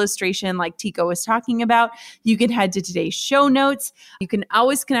for an illustration like Tico was talking about, you can head to today's show notes. You can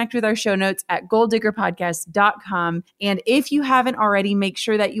always connect with our show notes at goaldiggerpodcast.com. And if you haven't already, make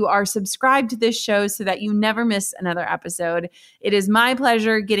sure that you are subscribed to this show so that you never miss another episode. It is my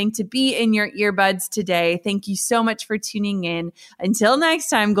pleasure getting to be in your earbuds today. Thank you so much for tuning in. Until next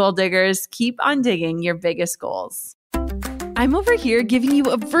time, Goal Diggers, keep on digging your biggest goals. I'm over here giving you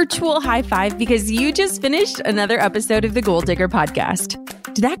a virtual high five because you just finished another episode of the Goal Digger Podcast.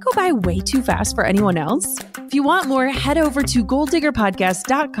 Did that go by way too fast for anyone else? If you want more, head over to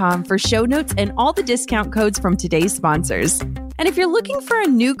goaldiggerpodcast.com for show notes and all the discount codes from today's sponsors. And if you're looking for a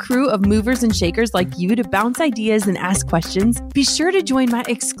new crew of movers and shakers like you to bounce ideas and ask questions, be sure to join my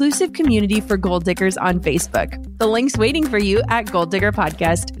exclusive community for Goal Diggers on Facebook. The link's waiting for you at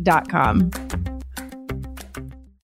goaldiggerpodcast.com.